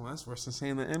 Alright, come on. That's worse than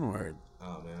saying the N-word.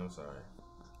 Oh, man, I'm sorry.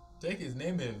 Take his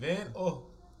name in van. Oh.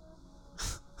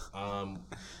 Well,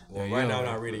 right now I'm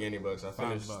not reading any books. I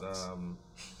finished the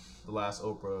last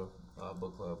Oprah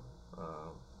book club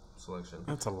selection.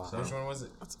 That's a lot. So, which one was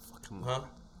it? That's a fucking lot. Huh?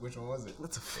 Which one was it?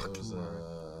 That's a fucking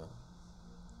lot.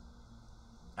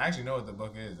 I actually know what the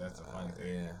book is. That's a funny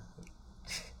thing. Yeah.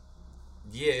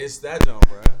 Yeah, it's that jump,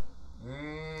 bro.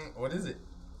 What is it?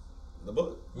 The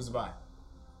book? Who's it by?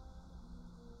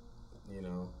 You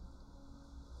know.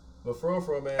 But for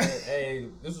real, man, hey,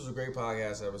 this was a great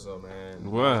podcast episode, man. It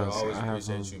was. I always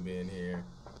appreciate you being here.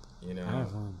 You know. I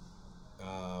have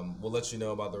fun. We'll let you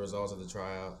know about the results of the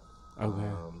tryout.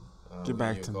 Okay. Get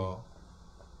back to me.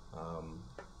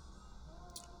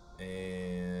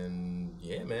 And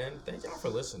yeah, man, thank y'all for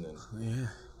listening. Yeah.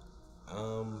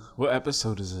 What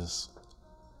episode is this?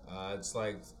 It's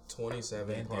like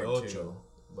 27 part 2,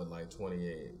 but like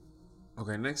 28.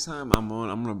 Okay, next time I'm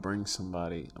gonna bring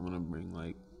somebody. I'm gonna bring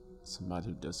like somebody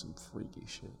who does some freaky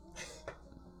shit.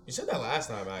 You said that last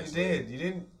time, actually. You did. You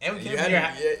didn't. And we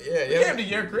came to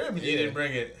your crib and you didn't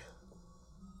bring it.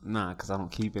 Nah, because I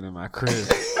don't keep it in my crib.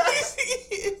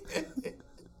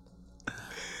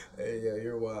 Hey, yeah,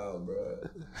 you're wild, bro.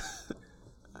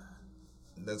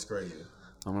 That's crazy.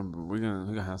 I remember we're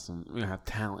gonna have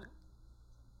talent.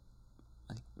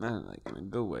 Like, not like in a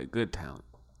good way, good talent.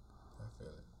 I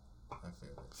feel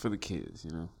it. For the kids,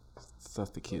 you know.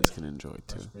 Stuff the kids can enjoy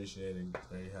too. Much appreciated.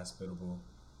 Very hospitable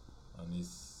on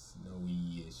this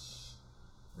snowy-ish,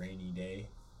 rainy day.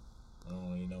 I don't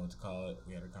really know what to call it.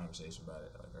 We had a conversation about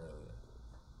it like earlier.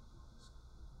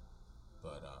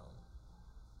 But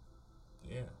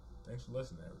yeah. Thanks for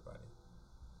listening, everybody.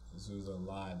 This was a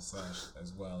live slash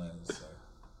as well as.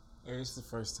 It's the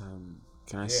first time.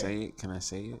 Can I say it? Can I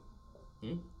say it?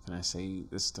 Can I say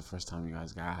this is the first time you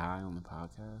guys got high on the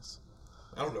podcast?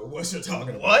 I don't know what you're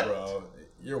talking about, bro.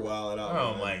 You're wilding out.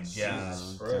 Oh man. My gosh.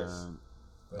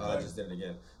 I just did it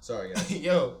again. Sorry, guys.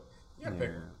 Yo,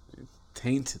 you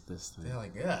tainted this thing. They're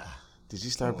like, yeah. Did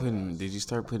you start putting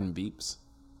beeps?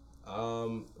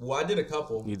 Well, I did a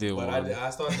couple. You did, but one. I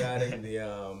started adding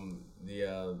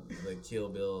the Kill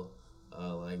Bill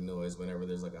like noise whenever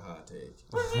there's like a hot take.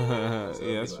 Yeah,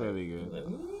 that's really good.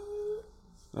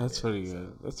 That's pretty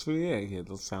good. That's pretty good.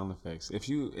 Those sound effects.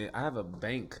 I have a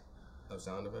bank of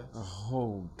sound effects. A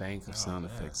whole bank of sound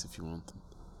effects if you want them.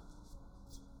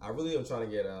 I really am trying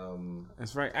to get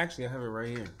That's right. Actually, I have it right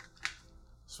here.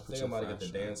 I think I'm about to get the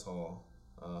dance hall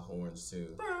horns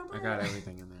too. I got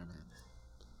everything in there, man.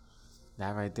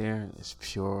 That right there is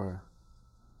pure.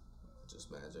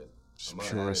 Just magic. Just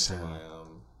pure sound.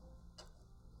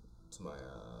 To my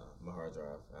hard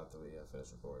drive after we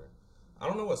finish recording. I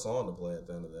don't know what song to play at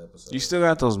the end of the episode. You still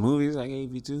got those movies I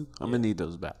gave you too? I'm gonna need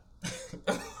those back.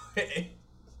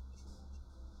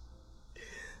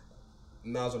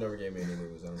 Nas never gave me any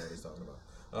movies. I don't know what he's talking about.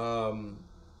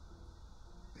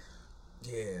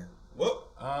 Yeah. What?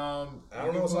 I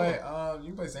don't know what song. You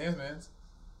can play Sandsman's.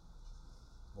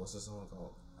 What's this song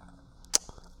called?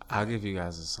 I'll give you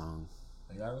guys a song.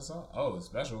 You got a song? Oh, it's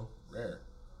special. Rare.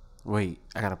 Wait,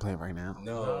 I gotta play it right now.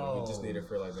 No, we just need it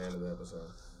for like the end of the episode.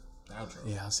 Outro.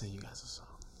 Yeah, I'll send you guys a song.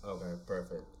 Okay,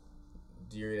 perfect.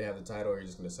 Do you already have the title, or are you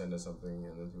just gonna send us something,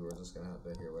 and then people are just gonna have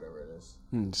to hear whatever it is?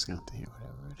 I'm just gonna have to hear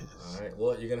whatever it is. All right.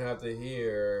 Well, you're gonna have to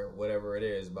hear whatever it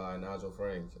is by Nigel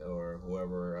Frank or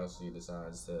whoever else he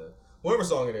decides to. Whatever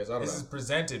song it is, I don't know. This is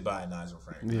presented by Nigel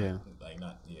Frank. Yeah.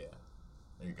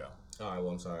 There you go. All right.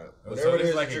 Well, I'm sorry. Whatever it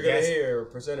is like you're gonna hear,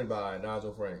 presented by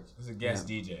Nigel Frank. This is a guest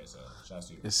DJ, so shouts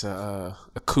to you. It's a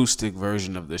acoustic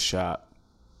version of The Shop.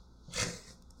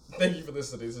 Thank you for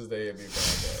listening. This is the A&B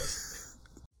Podcast.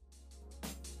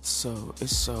 So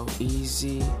it's so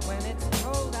easy.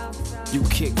 You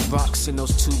kick rocks in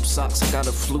those tube socks. I got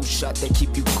a flu shot that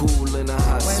keep you cool in a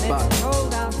hot spot.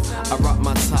 I rock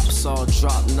my tops all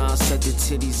drop. Nah, set the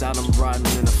titties out. I'm riding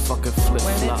in a fucking flip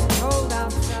flop.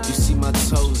 You see my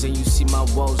toes and you see my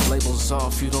woes. Labels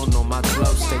off. You don't know my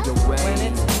clothes. Stay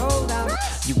away.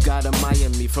 You got a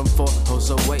Miami from 4 hoes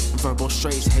away. Verbal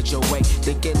strays head your way.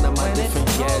 Thinking of my different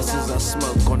gases I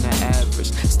smoke on the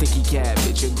average. Sticky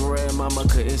cabbage, your grandmama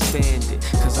couldn't stand it.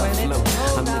 Cause I float,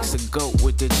 I mix a goat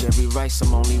with the Jerry Rice.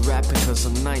 I'm only rapping cause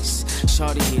I'm nice.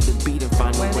 Shawty hear the beat and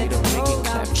find a way to make it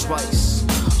clap twice.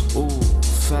 Ooh,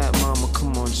 fat mama,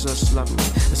 come on, just love me.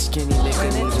 A skinny nigga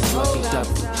need a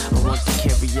lovey-dovey. I want to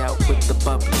carry out with the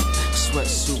bubbly.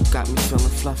 Sweatsuit got me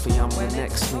feeling fluffy. I'm the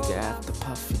next nigga after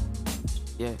Puffy.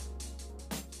 Yeah,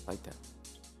 like that.